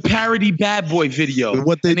do, the parody Bad Boy video,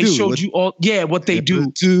 what they do, they showed you all, what they do.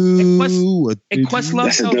 And Questlove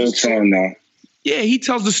that's a good song now. Yeah, he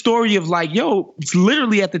tells the story of like, yo, it's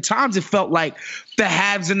literally at the times it felt like the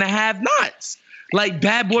haves and the have-nots. Like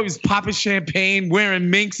Bad Boy was popping champagne, wearing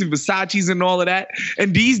minks and Versace's and all of that,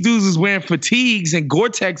 and these dudes was wearing fatigues and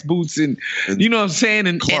Gore-Tex boots and you know what I'm saying,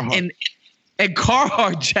 and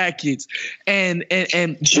Carhartt jackets and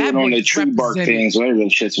shit on the tree bark things, whatever the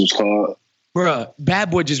shit was called. Bruh,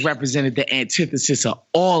 Bad Boy just represented the antithesis of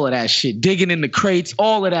all of that shit. Digging in the crates,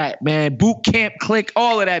 all of that, man. Boot camp click,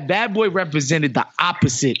 all of that. Bad Boy represented the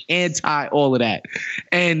opposite, anti all of that.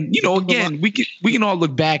 And, you know, again, we can all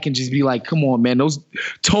look back and just be like, come on, man. Those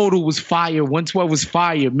Total was fire. 112 was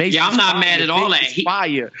fire. Mason I'm not mad at all that.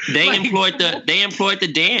 Fire. They employed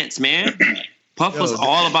the dance, man. Puff was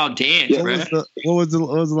all about dance, bro. What was the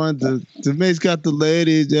line? The Mace got the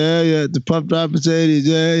ladies, yeah. The Puff drop Mercedes,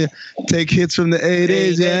 yeah. Take hits from the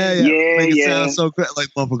 80s, yeah. Make it sound so great. Like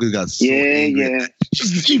motherfuckers got so angry.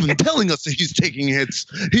 He's even telling us that he's taking hits.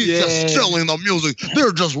 He's just selling the music.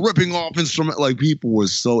 They're just ripping off instrument. Like people were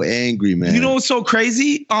so angry, man. You know what's so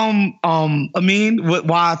crazy? I mean,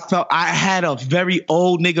 why I felt I had a very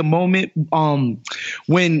old nigga moment.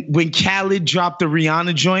 When Khaled dropped the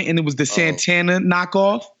Rihanna joint and it was the Santana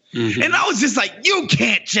knockoff. Mm-hmm. And I was just like, you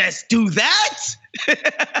can't just do that.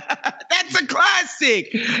 That's a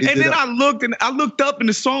classic. And then I looked up and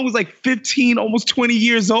the song was like 15, almost 20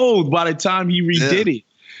 years old by the time he redid it.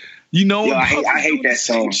 You know, I hate that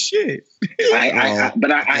song. Shit. I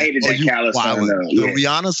hated that Khaled song. The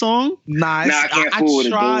Rihanna song? Nah, I can't fool with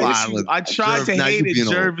it. I tried to hate it,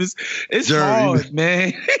 Jervis. It's hard,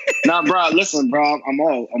 man. Nah, bro, listen, bro. I'm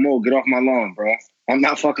old. Get off my lawn, bro. I'm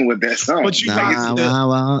not fucking with that song.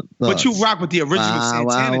 But you rock with the original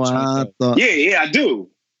Santana joint. Yeah, I do.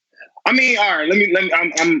 I mean, all right.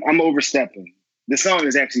 I'm overstepping. The song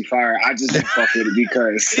is actually fire. I just don't fuck with it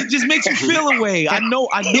because it just makes you feel a way. I know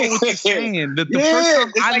what you're saying. The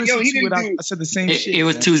first time I listened to it, I said the same shit. It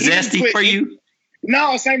was too zesty for you.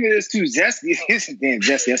 No, it's not even it's too zesty. Damn,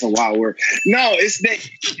 zesty, that's a wild word. No, it's that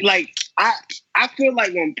like I feel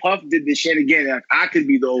like when Puff did this shit again, like, I could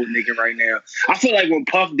be the old nigga right now. I feel like when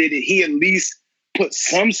Puff did it, he at least put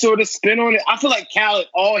some sort of spin on it. I feel like Khaled,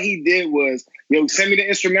 all he did was, send me the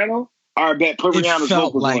instrumental. All right, bet put Rihanna's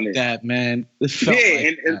vocals like on it. That, man.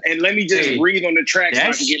 And let me just breathe on the track so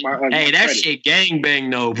I can get my Hey, that credit. shit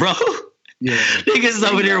gangbang though, bro. Yeah. Niggas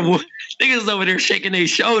over there shaking their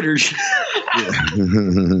shoulders.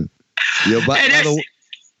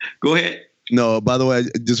 Go ahead. No, by the way, I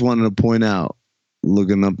just wanted to point out,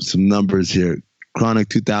 looking up some numbers here. Chronic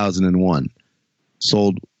 2001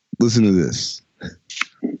 sold. Listen to this.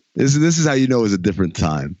 This is how you know it's a different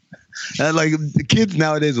time. And like the kids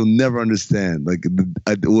nowadays will never understand like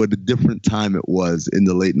what a different time it was in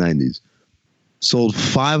the late 90s. Sold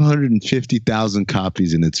 550,000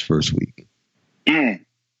 copies in its first week.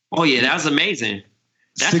 Oh yeah, that was amazing.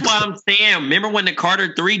 That's why I'm saying. Remember when the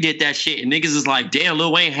Carter 3 did that shit and niggas is like, damn,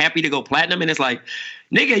 Lil Wayne happy to go platinum, and it's like,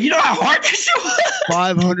 nigga, you know how hard that shit was?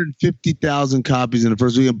 550,000 copies in the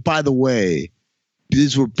first week. And by the way,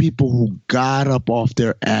 these were people who got up off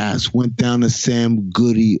their ass, went down to Sam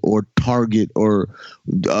Goody or Target or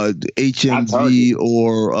HMV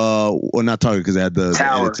or not Target because they had the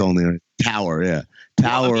Tower. It's only Tower, yeah.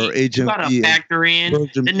 Tower, HMV. You gotta factor in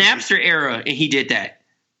the Napster era, and he did that.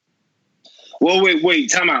 Well,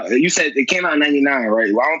 wait, time out. You said it came out in 99,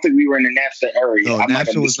 right? Well, I don't think we were in the Napster era yet. No,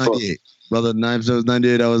 Napster was 98. Brother, Napster was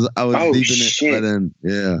 98. I was deep in it by then.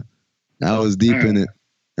 Yeah. I was deep in it.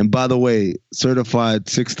 And by the way, certified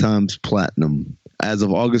 6 times platinum As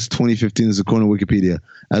of August 2015, this is according to Wikipedia.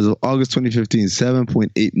 As of August 2015,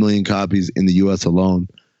 7.8 million copies in the U.S. alone.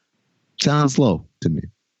 Sounds low to me.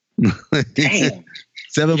 Damn.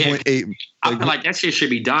 7.8. I feel like that shit should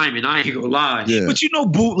be diamond. I ain't gonna lie. Yeah. But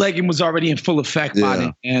bootlegging was already in full effect by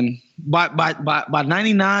then. And by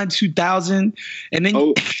 99, 2000, and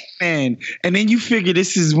then and then you figure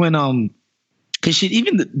this is when cause shit,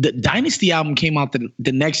 even the Dynasty album came out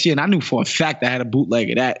the next year, and I knew for a fact I had a bootleg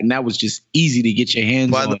of that, and that was just easy to get your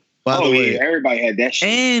hands on. By the way, everybody had that shit.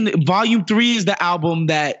 And Volume 3 is the album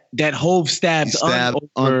that Hove stabbed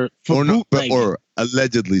for bootlegging. Or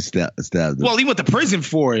allegedly stabbed him. Well, he went to prison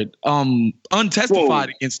for it. Untestified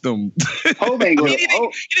against him. Hove ain't he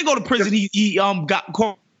didn't go to prison. He got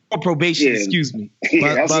court probation. Yeah. Excuse me.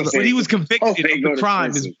 But he was convicted of the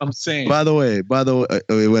crime. Is what I'm saying. By the way,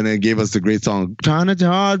 when they gave us the great song, "Trying to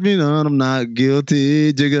charge me, no, I'm not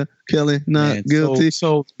guilty." Jigga Kelly, not guilty.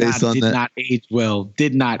 So not age well.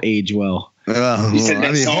 Did not age well. You said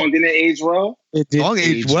that song didn't age well? It did song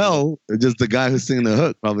aged well. Just the guy who's singing the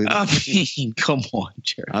hook probably. I mean, come on,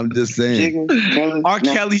 Jerry. I'm just saying. R.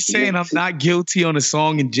 Kelly saying I'm not guilty on a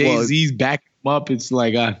song, and Jay-Z's backing him up. It's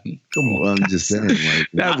like, come on. Well, I'm just saying. Like,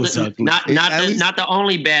 that was ugly. Not the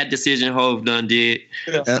only bad decision Hove done did.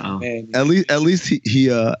 At least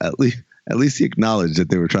he acknowledged that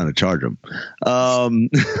they were trying to charge him.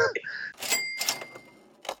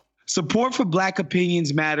 Support for Black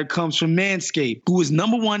Opinions Matter comes from Manscaped, who is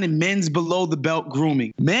 #1 in men's below-the-belt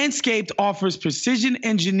grooming. Manscaped offers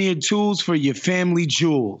precision-engineered tools for your family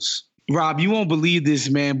jewels. Rob, you won't believe this,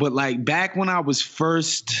 man, but like back when I was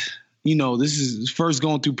first, this is first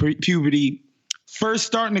going through puberty, first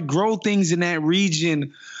starting to grow things in that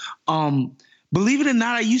region, believe it or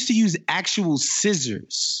not, I used to use actual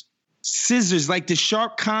scissors. Scissors, like the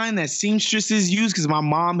sharp kind that seamstresses use, because my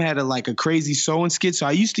mom had a crazy sewing skit. So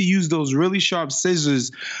I used to use those really sharp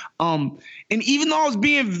scissors. And even though I was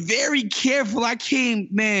being very careful, I came,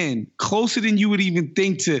 closer than you would even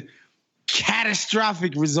think to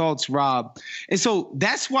catastrophic results, Rob. And so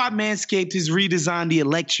that's why Manscaped has redesigned the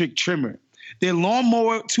electric trimmer. Their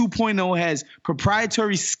Lawnmower 2.0 has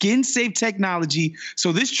proprietary skin-safe technology,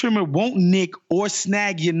 so this trimmer won't nick or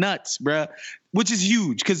snag your nuts, bruh, which is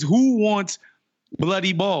huge, because who wants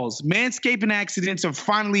bloody balls? Manscaping accidents are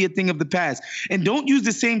finally a thing of the past. And don't use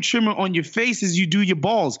the same trimmer on your face as you do your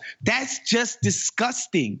balls. That's just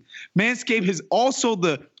disgusting. Manscaped is also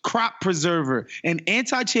the crop preserver, an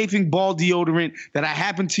anti-chafing ball deodorant that I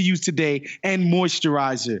happen to use today, and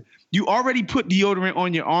moisturizer. You already put deodorant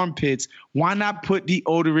on your armpits. Why not put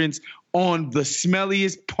deodorants on the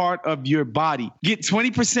smelliest part of your body? Get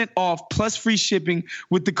 20% off plus free shipping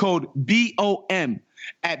with the code BOM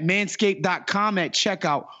at manscaped.com at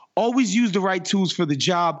checkout. Always use the right tools for the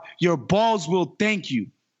job. Your balls will thank you.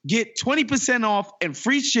 Get 20% off and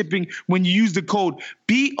free shipping when you use the code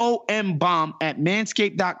BOMBOMB at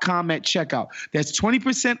manscaped.com at checkout. That's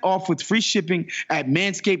 20% off with free shipping at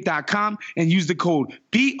manscaped.com and use the code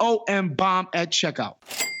BOMBOMB at checkout.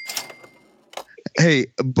 Hey,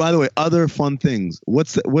 by the way, other fun things.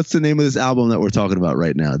 What's the name of this album that we're talking about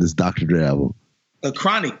right now? This Dr. Dre album?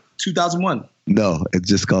 Chronic, 2001. No, it's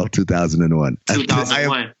just called 2001.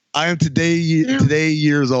 2001. I am today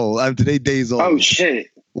years old. I'm today days old. Oh shit.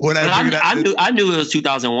 When I knew it was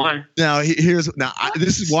 2001. Now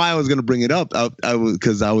this is why I was going to bring it up. I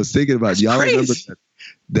was thinking about y'all remember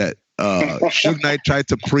that Suge Knight tried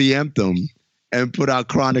to preempt them and put out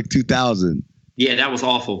Chronic 2000. Yeah, that was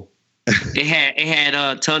awful. It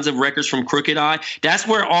had tons of records from Crooked Eye. That's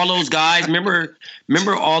where all those guys remember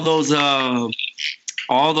all those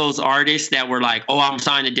artists that were like, "Oh, I'm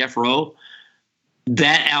signed to Death Row."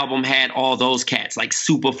 That album had all those cats like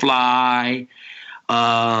Superfly.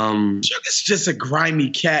 Sugar's just a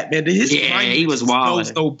grimy cat, man. He was wild.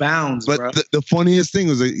 Knows no bounds, but bro. The funniest thing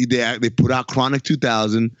was they put out Chronic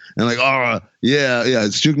 2000 and like,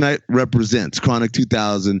 Suge Knight represents Chronic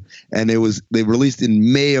 2000, and they released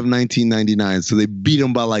in May of 1999, so they beat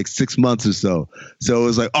him by like 6 months or so. So it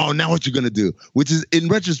was like, oh, now what you gonna do? Which is, in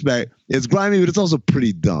retrospect, it's grimy, but it's also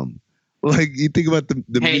pretty dumb. Like you think about the.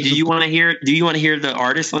 Hey, do you want to hear the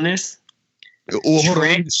artist on this?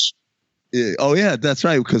 Trench. Yeah. Oh yeah, that's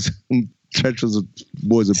right. Because Trench was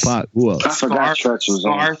Boys of Pot. Who else? I forgot Trench was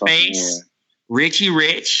on Scarface, Richie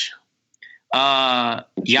Rich, Yaki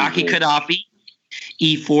Gaddafi,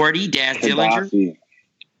 E40, Daz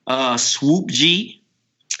Dillinger, Swoop G,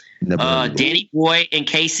 Danny Boy, and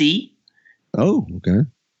KC. Oh, okay.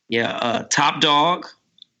 Yeah, Top Dog.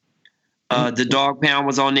 The Dog Pound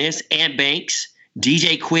was on this. Ant Banks,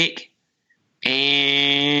 DJ Quick.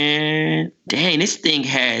 And dang, this thing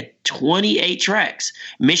had 28 tracks.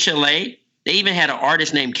 Michelet, They even had an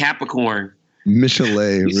artist named Capricorn.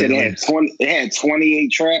 Michelet. You said it had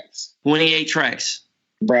 28 tracks? 28 tracks.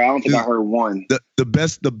 Bro, I don't think I heard one.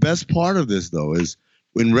 The best part of this, though, is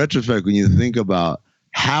in retrospect, when you think about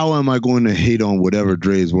how am I going to hate on whatever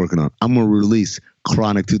Dre is working on? I'm going to release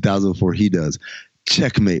Chronic 2004 he does.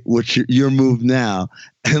 Checkmate, which your move now.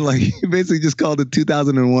 And like he basically just called it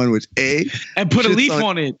 2001, which and put a leaf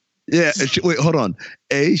on it. Yeah. Wait, hold on.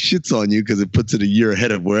 A, shits on you because it puts it a year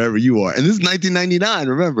ahead of wherever you are. And this is 1999,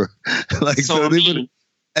 remember? Like, so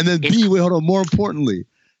and then B, wait, hold on. More importantly,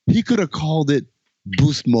 he could have called it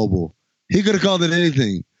Boost Mobile. He could have called it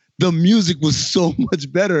anything. The music was so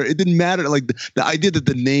much better. It didn't matter. Like the idea that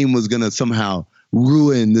the name was going to somehow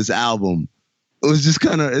ruin this album. It's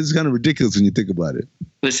kind of ridiculous when you think about it.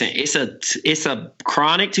 Listen, it's a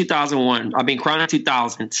Chronic 2001. I mean Chronic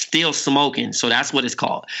 2000. Still Smoking. So that's what it's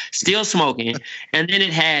called. Still Smoking. And then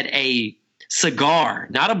it had a cigar,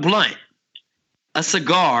 not a blunt, a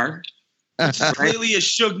cigar. Clearly a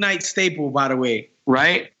Suge Knight staple, by the way.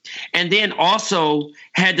 Right. And then also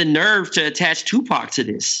had the nerve to attach Tupac to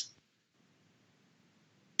this.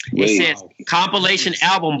 It says compilation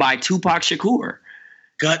album by Tupac Shakur.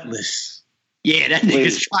 Gutless. Yeah, that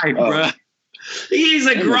nigga's right, bro. He's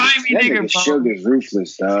a grimy nigga, bro. Sugar's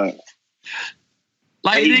ruthless, dog.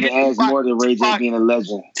 Like, nigga adds more to Ray J being a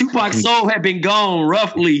legend. Tupac's soul had been gone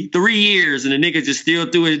roughly 3 years, and the nigga just still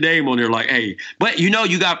threw his name on there. Like, hey, but you know,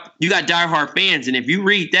 you got diehard fans, and if you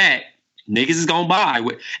read that, niggas is gonna buy.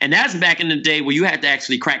 And that's back in the day where you had to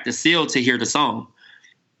actually crack the seal to hear the song.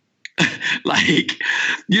 Like,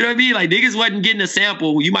 you know what I mean? Like, niggas wasn't getting a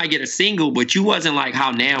sample. You might get a single, but you wasn't like how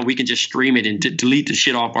now we can just stream it and delete the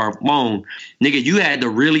shit off our phone. Nigga, you had to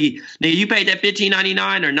really, nigga, you paid that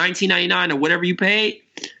 $15.99 or $19.99 or whatever you paid.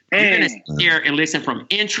 You're gonna sit there and listen from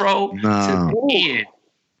intro to the end.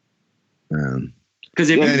 Man. Because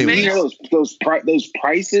if those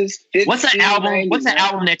prices, what's an album? What's an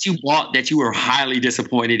album that you bought that you were highly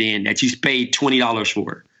disappointed in that you paid $20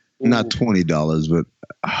 for? Not $20, but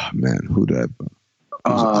man, who that?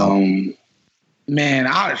 Man,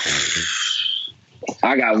 I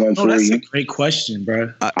got one for you. That's a great question,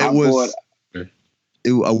 bro. I want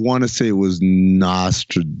to say it was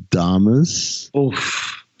Nostradamus.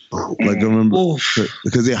 Oof. Like I remember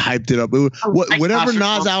because they hyped it up. It was, whatever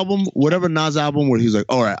Nas album where he was like,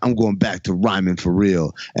 all right, I'm going back to rhyming for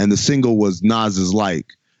real. And the single was Nas's Like.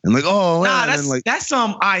 And like, that's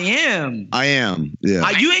I Am. I Am, yeah.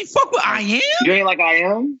 You ain't fuck with I Am? You ain't like I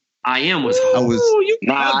Am? I Am was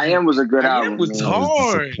I Am was a good album. I Am was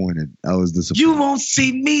hard. I was disappointed. You won't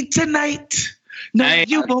see me tonight. No,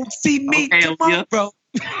 you won't see me tomorrow.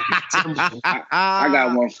 I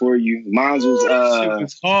got one for you. Mine was shit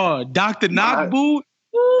was hard. Dr. Knockboot.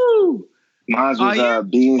 Woo. Mine was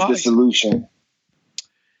Beans Dissolution.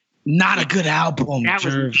 Not a good album. Not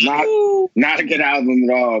a good album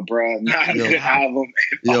at all, bro. Not a good album.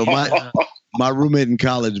 Yo, my roommate in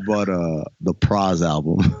college bought the Praz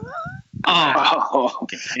album.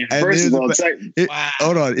 First of all,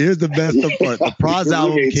 hold on. Here's the best part. The Praz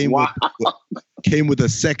album came with a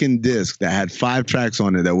second disc that had 5 tracks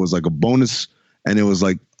on it. That was like a bonus, and it was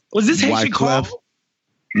like, was this Haitian Carl?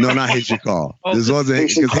 No, not Haitian Carl. This wasn't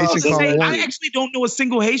Haitian Carl. I actually don't know a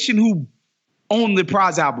single Haitian who owned the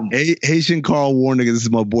Praz album. Haitian Carl Warner. This is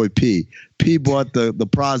my boy P. P bought the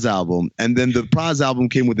Praz album, and then the Praz album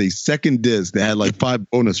came with a second disc that had like 5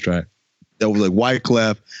 bonus tracks. That was like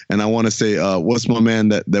Wyclef, and I want to say, what's my man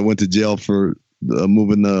that went to jail for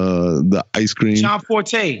moving the ice cream? John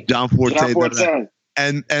Forte.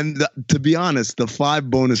 And to be honest, the 5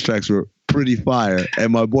 bonus tracks were pretty fire,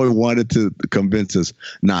 and my boy wanted to convince us,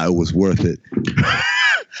 nah, it was worth it.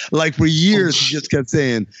 Like for years, he just kept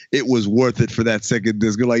saying it was worth it for that second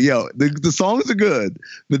disc. We're like, yo, the songs are good,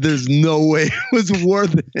 but there's no way it was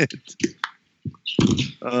worth it.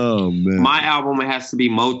 Oh man! My album, it has to be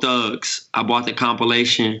Mo Thugs. I bought the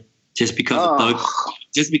compilation just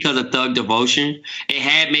because of Thug Devotion. It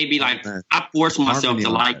had maybe like I forced myself to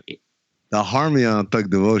like it. The harmony on Thug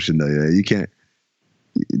Devotion, though, yeah, you can't.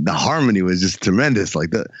 The harmony was just tremendous.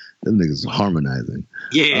 Like them niggas harmonizing.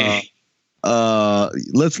 Yeah.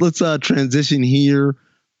 Let's transition here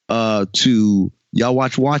to y'all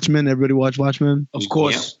watch Watchmen. Everybody watch Watchmen? Of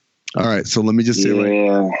course. Yeah. All right. So let me just say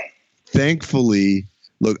right. Thankfully,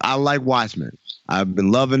 look, I like Watchmen. I've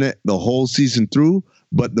been loving it the whole season through.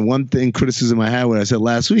 But the one criticism I had when I said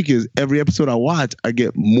last week is every episode I watch, I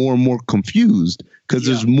get more and more confused because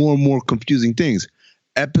there's more and more confusing things.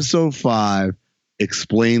 Episode 5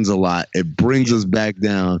 explains a lot. It brings us back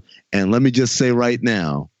down. And let me just say right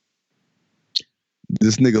now,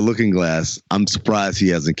 this nigga Looking Glass, I'm surprised he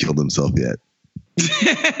hasn't killed himself yet.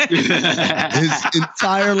 His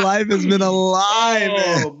entire life has been a lie,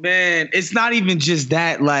 Oh man, it's not even just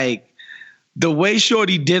that. Like the way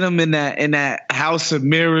Shorty did him in that House of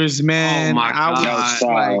Mirrors, man. Oh my God.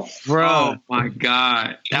 I was like, bro. Oh my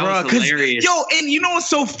God, that was hilarious. Yo, and you know what's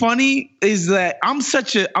so funny is that I'm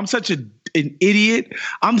such an idiot.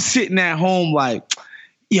 I'm sitting at home like,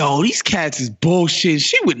 yo, these cats is bullshit.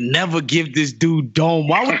 She would never give this dude dome.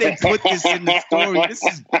 Why would they put this in the story? This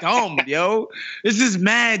is dumb, yo. This is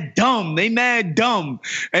mad dumb. They mad dumb.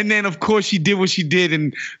 And then, of course, she did what she did,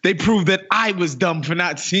 and they proved that I was dumb for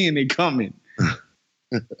not seeing it coming.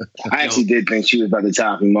 I actually did think she was about to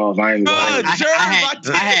top him off. I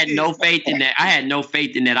had no faith in that. I had no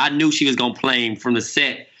faith in that. I knew she was going to play him from the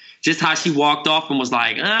set. Just how she walked off and was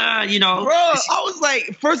like, you know. Bro, I was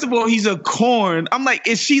like, first of all, he's a corn. I'm like,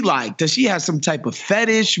 is she like, does she have some type of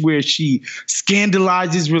fetish where she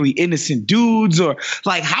scandalizes really innocent dudes? Or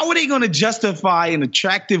like, how are they going to justify an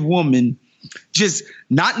attractive woman just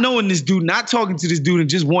not knowing this dude, not talking to this dude, and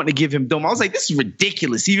just wanting to give him dome? I was like, this is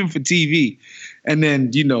ridiculous, even for TV. And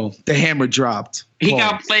then, you know, the hammer dropped. He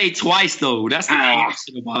got played twice, though. That's the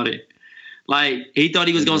awesome about it. Like, he thought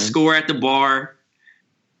he was going to score at the bar.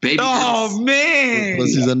 Baby man.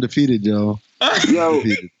 Plus he's undefeated, Joe. Yo,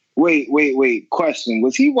 wait. Question.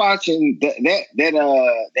 Was he watching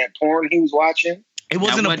that porn he was watching? It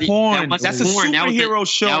wasn't a porn. That's a superhero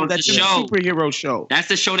show. That's a superhero show. That's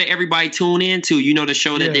the show that everybody tune into. You know, the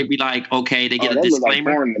show that they be like, okay, they get a disclaimer.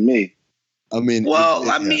 Like porn to me. I mean,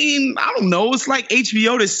 I don't know. It's like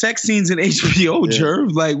HBO. There's sex scenes in HBO,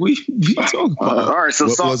 Jerv. Like, we talking about? All right, so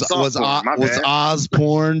was Oz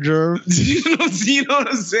porn, Jerv? you know what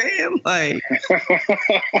I'm saying? Like,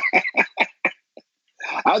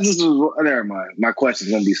 never mind. My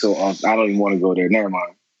question's gonna be so off. I don't even want to go there. Never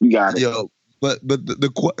mind. You got it. Yo, but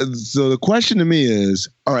the question to me is,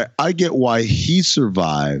 all right, I get why he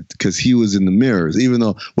survived because he was in the mirrors. Even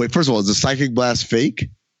though, first of all, is the psychic blast fake?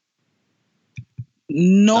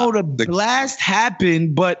 No, the blast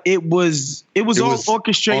happened, but it was all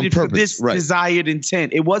orchestrated for this desired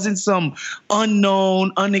intent. It wasn't some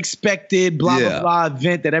unknown, unexpected, blah, blah, blah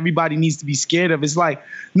event that everybody needs to be scared of. It's like,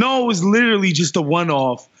 no, it was literally just a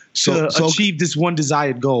one-off to achieve this one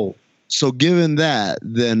desired goal. So given that,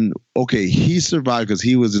 then, okay, he survived because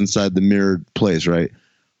he was inside the mirrored place, right?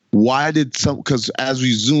 Why did because as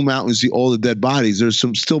we zoom out and see all the dead bodies, there's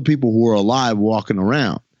still people who are alive walking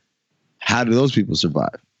around. How do those people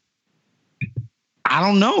survive? I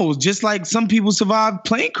don't know. Just like some people survive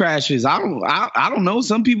plane crashes. I don't know.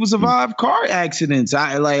 Some people survive car accidents.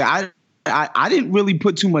 I didn't really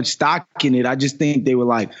put too much stock in it. I just think they were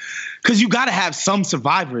like, because you got to have some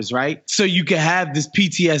survivors, right? So you can have this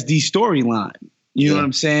PTSD storyline. You know what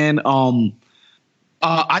I'm saying?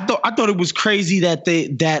 I thought it was crazy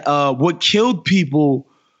that what killed people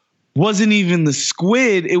wasn't even the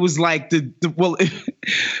squid. It was like the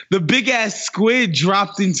big ass squid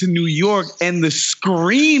dropped into New York, and the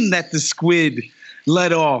scream that the squid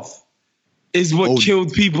let off is what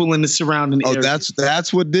killed people in the surrounding area.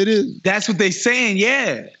 That's what did it? That's what they saying,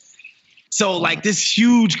 yeah. So like this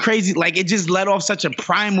huge crazy, like it just let off such a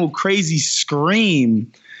primal crazy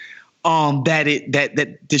scream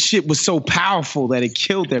that the shit was so powerful that it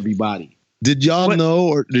killed everybody. Did y'all know,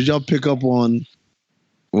 or did y'all pick up on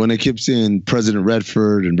when they kept saying President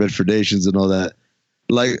Redford and Redfordations and all that?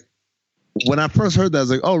 Like, when I first heard that, I was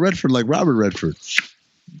like, oh, Redford, like Robert Redford.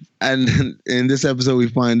 And in this episode, we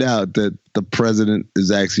find out that the president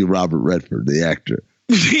is actually Robert Redford, the actor.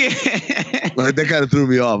 Like, that kind of threw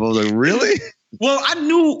me off. I was like, really? Well,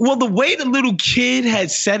 the way the little kid had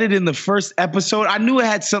said it in the first episode, I knew it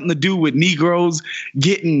had something to do with Negroes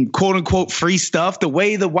getting quote unquote free stuff. The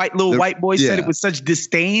way the white boy said it with such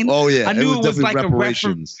disdain. Oh yeah. I knew it was like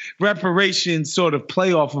reparations. A reparation sort of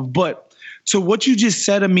play off of. But to what you just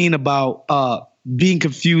said, Amin, about being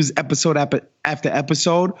confused episode after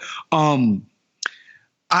episode,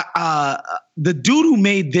 the dude who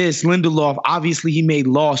made this, Lindelof, obviously he made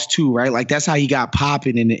Lost too, right? Like that's how he got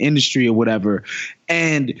popping in the industry or whatever.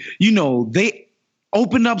 And, you know, they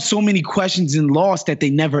opened up so many questions in Lost that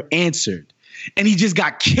they never answered. And he just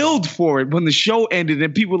got killed for it when the show ended.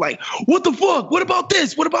 And people were like, what the fuck? What about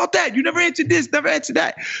this? What about that? You never answered this, never answered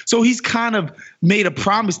that. So he's kind of made a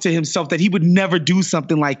promise to himself that he would never do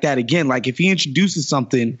something like that again. Like if he introduces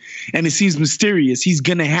something and it seems mysterious, he's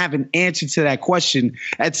going to have an answer to that question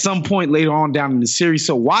at some point later on down in the series.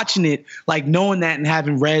 So watching it, like knowing that and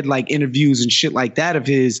having read like interviews and shit like that of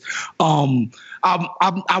his,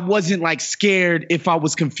 I wasn't like scared if I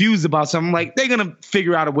was confused about something. I'm like, they're gonna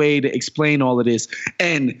figure out a way to explain all of this.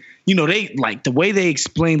 And they like the way they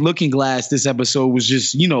explained Looking Glass this episode was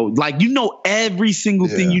just every single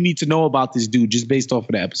thing you need to know about this dude just based off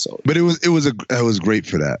of the episode. But it was great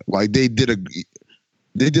for that. Like they did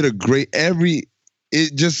a great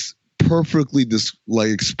it just perfectly just like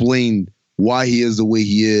explained why he is the way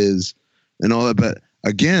he is and all that. But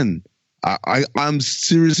again, I'm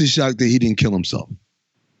seriously shocked that he didn't kill himself.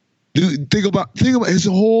 Dude, think about his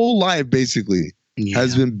whole life basically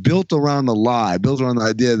has been built around the lie, built around the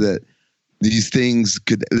idea that this thing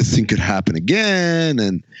could happen again,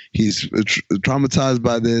 and he's traumatized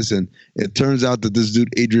by this. And it turns out that this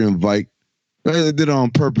dude Adrian Veidt did it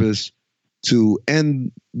on purpose to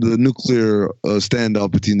end the nuclear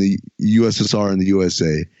standoff between the USSR and the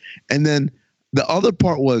USA. And then the other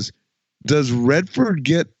part was, does Redford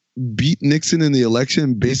beat Nixon in the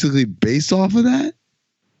election basically based off of that?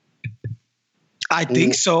 I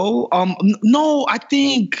think so. No, I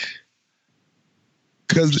think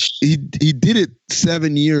because he did it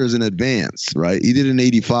 7 years in advance, right? He did it in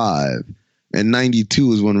 85, and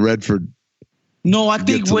 92 is when Redford. No, I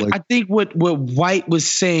think what White was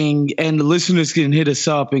saying, and the listeners can hit us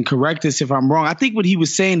up and correct us if I'm wrong. I think what he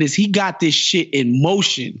was saying is he got this shit in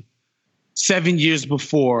motion 7 years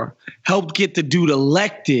before, helped get the dude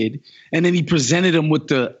elected, and then he presented him with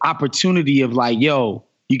the opportunity of like, yo,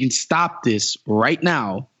 you can stop this right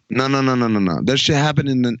now. No. That shit happened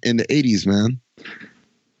in the 80s, man.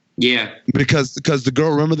 Yeah. Because the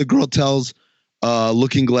girl tells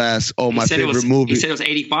Looking Glass, my favorite movie. He said it was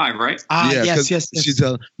 85, right? Yes. She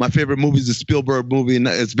said, my favorite movie is the Spielberg movie, and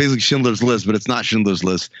it's basically Schindler's List, but it's not Schindler's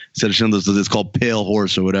List. Instead of Schindler's List, it's called Pale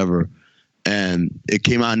Horse or whatever. And it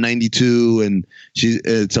came out in 92, and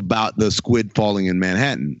it's about the squid falling in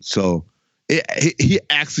Manhattan. So he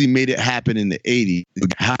actually made it happen in the 80s.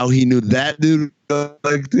 How he knew that dude got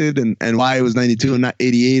elected and why it was 92 and not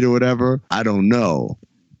 88 or whatever, I don't know.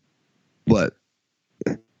 But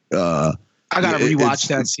I gotta rewatch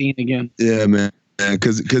that scene again. Yeah, man.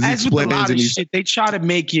 Because he explains with a lot of shit, they try to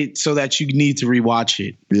make it so that you need to rewatch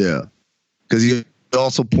it. Yeah, because he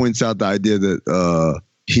also points out the idea that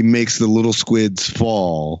he makes the little squids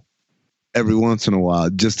fall every once in a while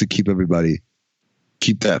just to keep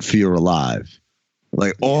that fear alive.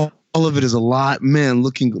 Like all of it is a lot, man.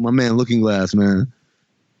 Looking Glass, man.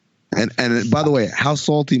 And by the way, how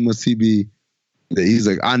salty must he be that he's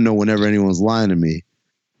like, I know whenever anyone's lying to me,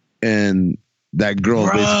 and that girl,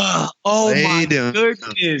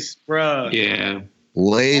 goodness, bro. Yeah,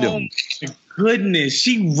 laid him. My goodness,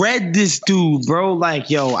 she read this dude, bro. Like,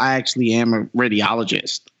 yo, I actually am a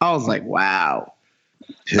radiologist. I was like, wow.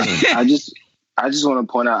 I just want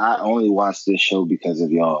to point out, I only watched this show because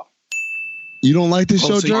of y'all. You don't like this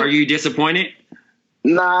show, so Joe? Are you disappointed?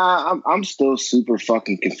 Nah, I'm still super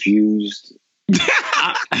fucking confused.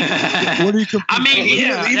 What are you confused? I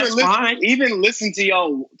mean, that's fine. Even listen to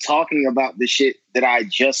y'all talking about the shit that I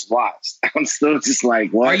just watched. I'm still just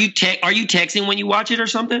like, what? Are you texting when you watch it or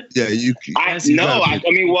something? Yeah, you. The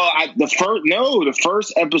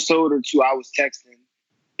first episode or two I was texting,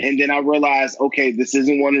 and then I realized, okay, this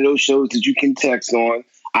isn't one of those shows that you can text on.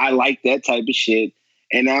 I like that type of shit,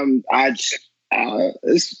 and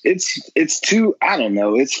it's too, I don't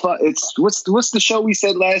know. It's fun. It's what's the show we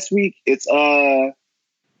said last week? It's the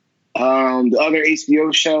other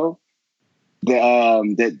HBO show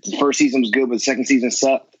that the first season was good, but the second season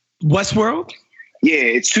sucked. Westworld? Yeah,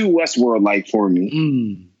 it's too Westworld like for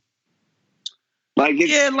me. Like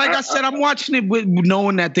I said, I'm watching it with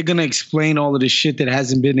knowing that they're gonna explain all of the shit that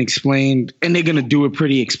hasn't been explained, and they're gonna do it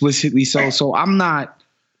pretty explicitly. So I'm not,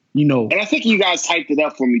 And I think you guys hyped it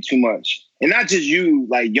up for me too much. And not just you,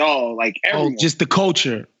 like y'all, like everyone. Just the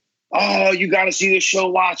culture. Oh, you got to see this show,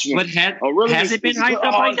 watch me. But has it been hyped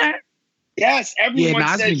up like that? Yes, everyone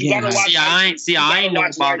says you got to watch it. I ain't know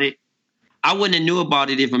about it. I wouldn't have knew about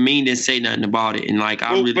it if Amin didn't say nothing about it. And like,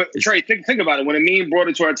 but Trey, think about it. When Amin brought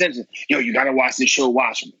it to our attention, yo, you got to watch this show,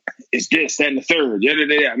 watch me. It's this, that, and the third.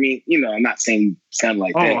 I mean, I'm not saying sound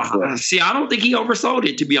like that. But. See, I don't think he oversold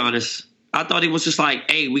it, to be honest. I thought it was just like,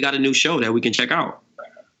 hey, we got a new show that we can check out.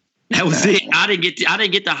 That was it. I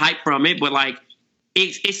didn't get the hype from it, but like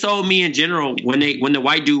it sold me in general when the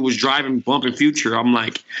white dude was driving bumping Future. I'm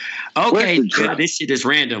like, okay, this shit is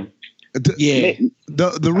random.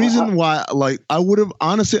 The reason why, like, I would have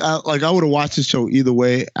honestly, I would have watched the show either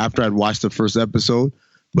way after I'd watched the first episode,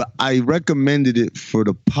 but I recommended it for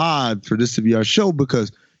the pod for this to be our show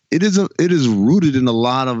because it is rooted in a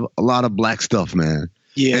lot of black stuff, man.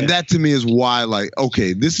 Yeah, and that to me is why, like,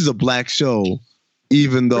 okay, this is a black show.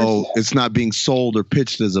 Even though it's not being sold or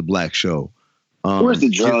pitched as a black show. Where's the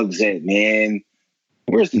drugs at, man?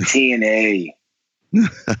 Where's the TNA?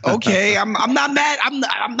 Okay, I'm not mad. I'm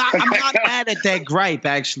not mad at that gripe.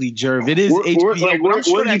 Actually, Jerv, it is HBO.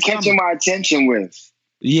 What are you catching my attention with?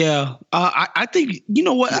 Yeah, I think you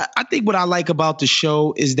know what I think. What I like about the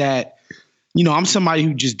show is that I'm somebody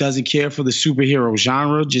who just doesn't care for the superhero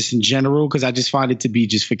genre, just in general, because I just find it to be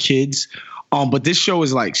just for kids. But this show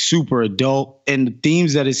is like super adult, and the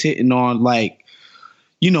themes that it's hitting on, like,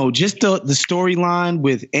 just the storyline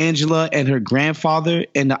with Angela and her grandfather,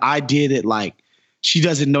 and the idea that like she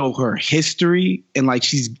doesn't know her history, and like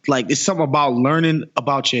she's like, it's something about learning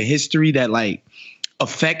about your history that like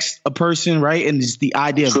affects a person, right? And it's the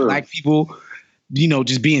idea of Black people,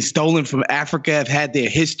 just being stolen from Africa, have had their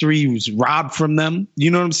history was robbed from them.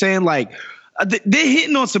 You know what I'm saying? Like they're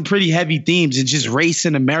hitting on some pretty heavy themes and just race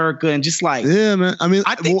in America and just like, yeah, man. I mean,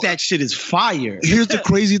 I think that shit is fire. Here's the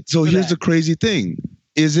crazy thing.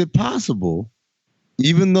 Is it possible,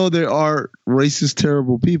 even though there are racist,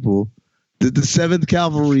 terrible people, that the 7th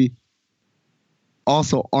Cavalry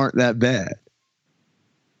also aren't that bad?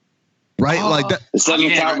 Right? Like that. The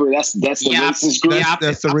 7th Cavalry, that's the racist group. Yeah,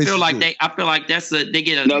 that's the racist group. I feel like they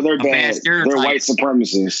get no, they're bad. They're white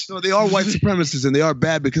supremacists. No, they are white supremacists, and they are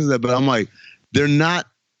bad because of that. But I'm like, they're not.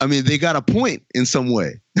 I mean, they got a point in some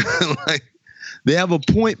way. Like, they have a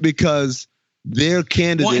point because their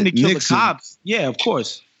candidate, wanting to kill Nixon, the cops. Yeah, of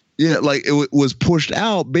course. Yeah, like it was pushed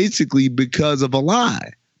out basically because of a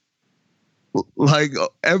lie. Like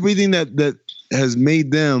everything that has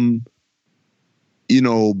made them,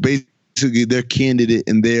 basically their candidate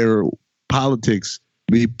and their politics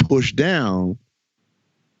be pushed down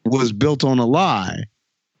was built on a lie.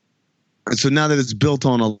 And so now that it's built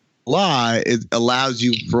on a lie, it allows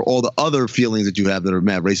you for all the other feelings that you have that are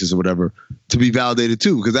mad racist or whatever to be validated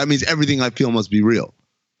too. Because that means everything I feel must be real.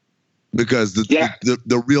 Because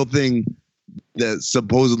the real thing that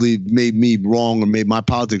supposedly made me wrong or made my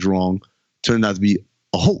politics wrong turned out to be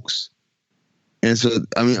a hoax. And so,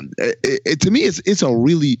 I mean, to me, it's a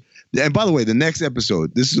really, and by the way, the next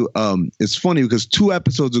episode, this is, it's funny because 2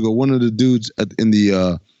 episodes ago, one of the dudes in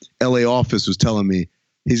the LA office was telling me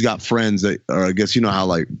he's got friends that, or I guess, how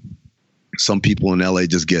like some people in LA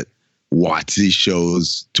just watch these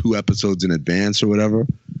shows 2 episodes in advance or whatever.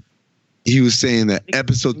 He was saying that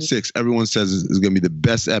episode 6, everyone says is going to be the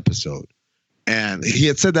best episode. And he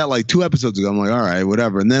had said that like 2 episodes ago. I'm like, all right,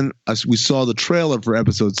 whatever. And then we saw the trailer for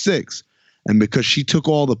episode 6. And because she took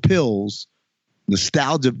all the pills,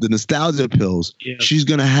 the nostalgia pills, she's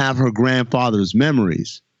going to have her grandfather's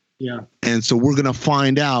memories. Yeah. And so we're going to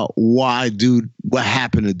find out what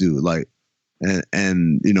happened to dude. Like,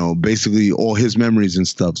 and basically all his memories and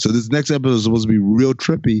stuff. So this next episode is supposed to be real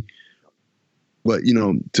trippy. But,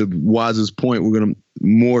 to Waz's point, we're going to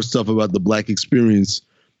more stuff about the Black experience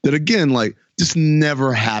that, again, like, just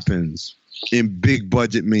never happens in big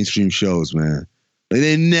budget mainstream shows, man. Like,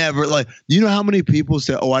 they never, like, you know how many people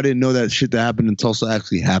say, oh, I didn't know that shit that happened in Tulsa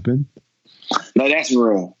actually happened? No, that's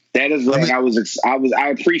real. That is real. I mean, I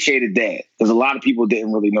appreciated that because a lot of people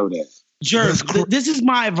didn't really know that. Jerv, this is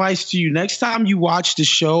my advice to you. Next time you watch the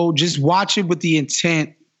show, just watch it with the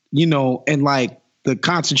intent, and like, the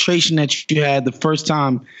concentration that you had the first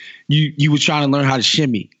time you were trying to learn how to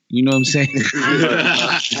shimmy. You know what I'm saying?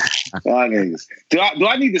 Do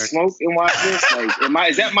I need to smoke and watch this?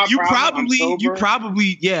 Like, is that my problem? You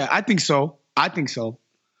probably, yeah, I think so. Okay.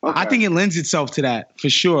 I think it lends itself to that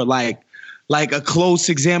for sure. Like a close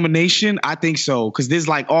examination, I think so. Cause there's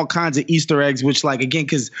like all kinds of Easter eggs, which like, again,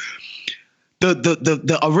 cause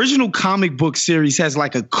the original comic book series has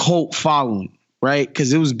like a cult following. Right,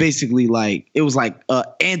 because it was basically like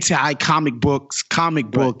anti-comic books comic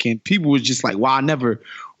book, and people were just like, "Wow, I never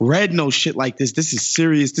read no shit like this. This is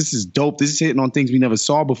serious. This is dope. This is hitting on things we never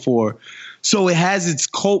saw before." So it has its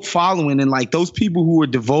cult following, and like those people who were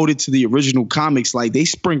devoted to the original comics, like they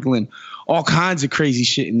sprinkling all kinds of crazy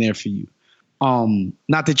shit in there for you.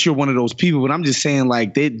 Not that you're one of those people, but I'm just saying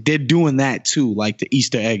like they're doing that too, like the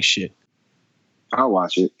Easter egg shit. I'll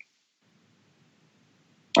watch it,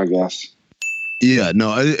 I guess. Yeah,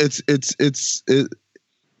 no, it's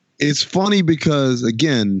funny because,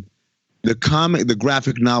 again, the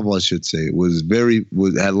graphic novel, I should say,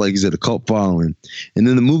 had, like you said, a cult following, and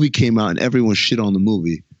then the movie came out and everyone shit on the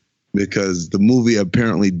movie because the movie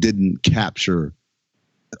apparently didn't capture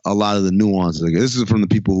a lot of the nuances. Like, this is from the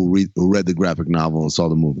people who read the graphic novel and saw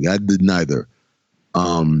the movie. I did neither.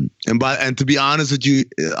 And to be honest with you,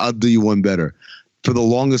 I'll do you one better. For the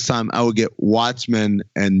longest time, I would get Watchmen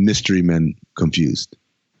and Mystery Men confused.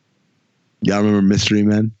 Y'all remember Mystery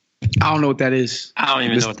Men? I don't know what that is. I don't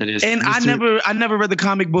even know what that is. And I never read the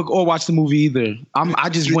comic book or watched the movie either. I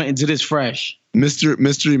just went into this fresh.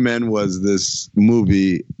 Mystery Men was this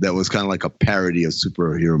movie that was kind of like a parody of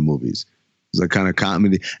superhero movies. It was like kind of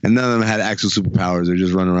comedy, and none of them had actual superpowers. They're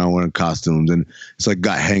just running around wearing costumes, and it's like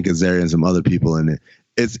got Hank Azaria and some other people in it.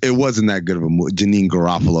 It wasn't that good of a movie. Janine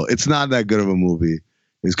Garofalo. It's not that good of a movie.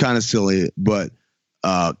 It's kind of silly, but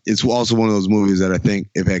it's also one of those movies that I think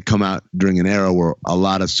if it had come out during an era where a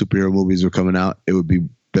lot of superhero movies were coming out, it would be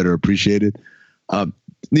better appreciated.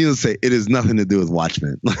 Needless to say, it has nothing to do with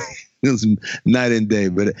Watchmen. It was night and day,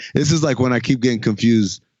 but this is like when I keep getting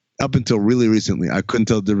confused. Up until really recently, I couldn't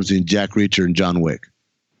tell the difference between Jack Reacher and John Wick.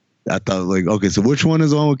 I thought, like, okay, so which one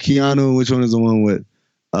is the one with Keanu and which one is the one with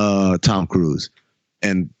Tom Cruise?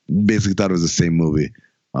 And basically thought it was the same movie.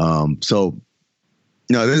 So,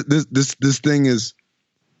 this thing is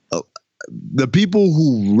the people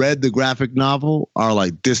who read the graphic novel are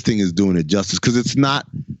like, this thing is doing it justice because it's not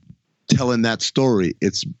telling that story.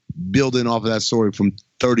 It's building off of that story from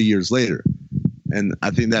 30 years later. And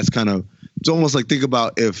I think that's kind of, it's almost like, think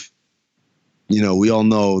about if, we all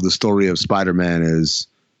know the story of Spider-Man is,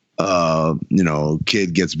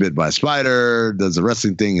 kid gets bit by a spider, does the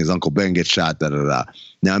wrestling thing, his Uncle Ben gets shot, da-da-da.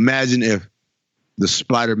 Now imagine if the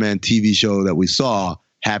Spider-Man TV show that we saw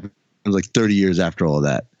happened like 30 years after all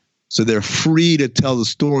that. So they're free to tell the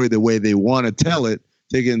story the way they want to tell it,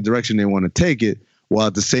 take it in the direction they want to take it, while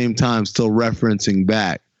at the same time still referencing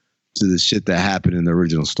back to the shit that happened in the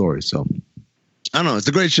original story. So I don't know. It's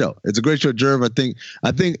a great show. It's a great show, Jerv.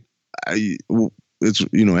 I think it's,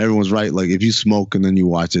 everyone's right. Like if you smoke and then you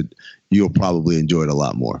watch it, you'll probably enjoy it a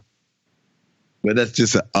lot more. But that's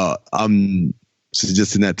just, I'm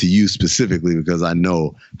suggesting that to you specifically because I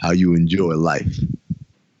know how you enjoy life.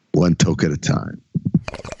 One toke at a time.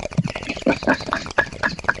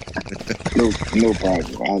 No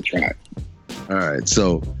problem. I'll try. All right.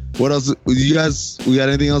 So what else? We got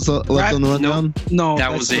anything else left on the rundown? No,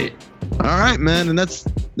 that was it. All right, man. And that's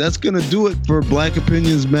going to do it for Black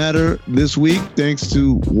Opinions Matter this week. Thanks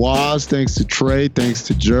to Waz. Thanks to Trey. Thanks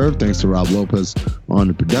to Jerv. Thanks to Rob Lopez on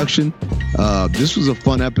the production. This was a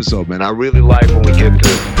fun episode, man. I really like when we get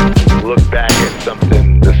to look back at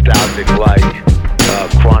something nostalgic like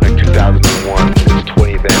Chronic 2001, its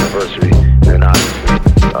 20th anniversary. And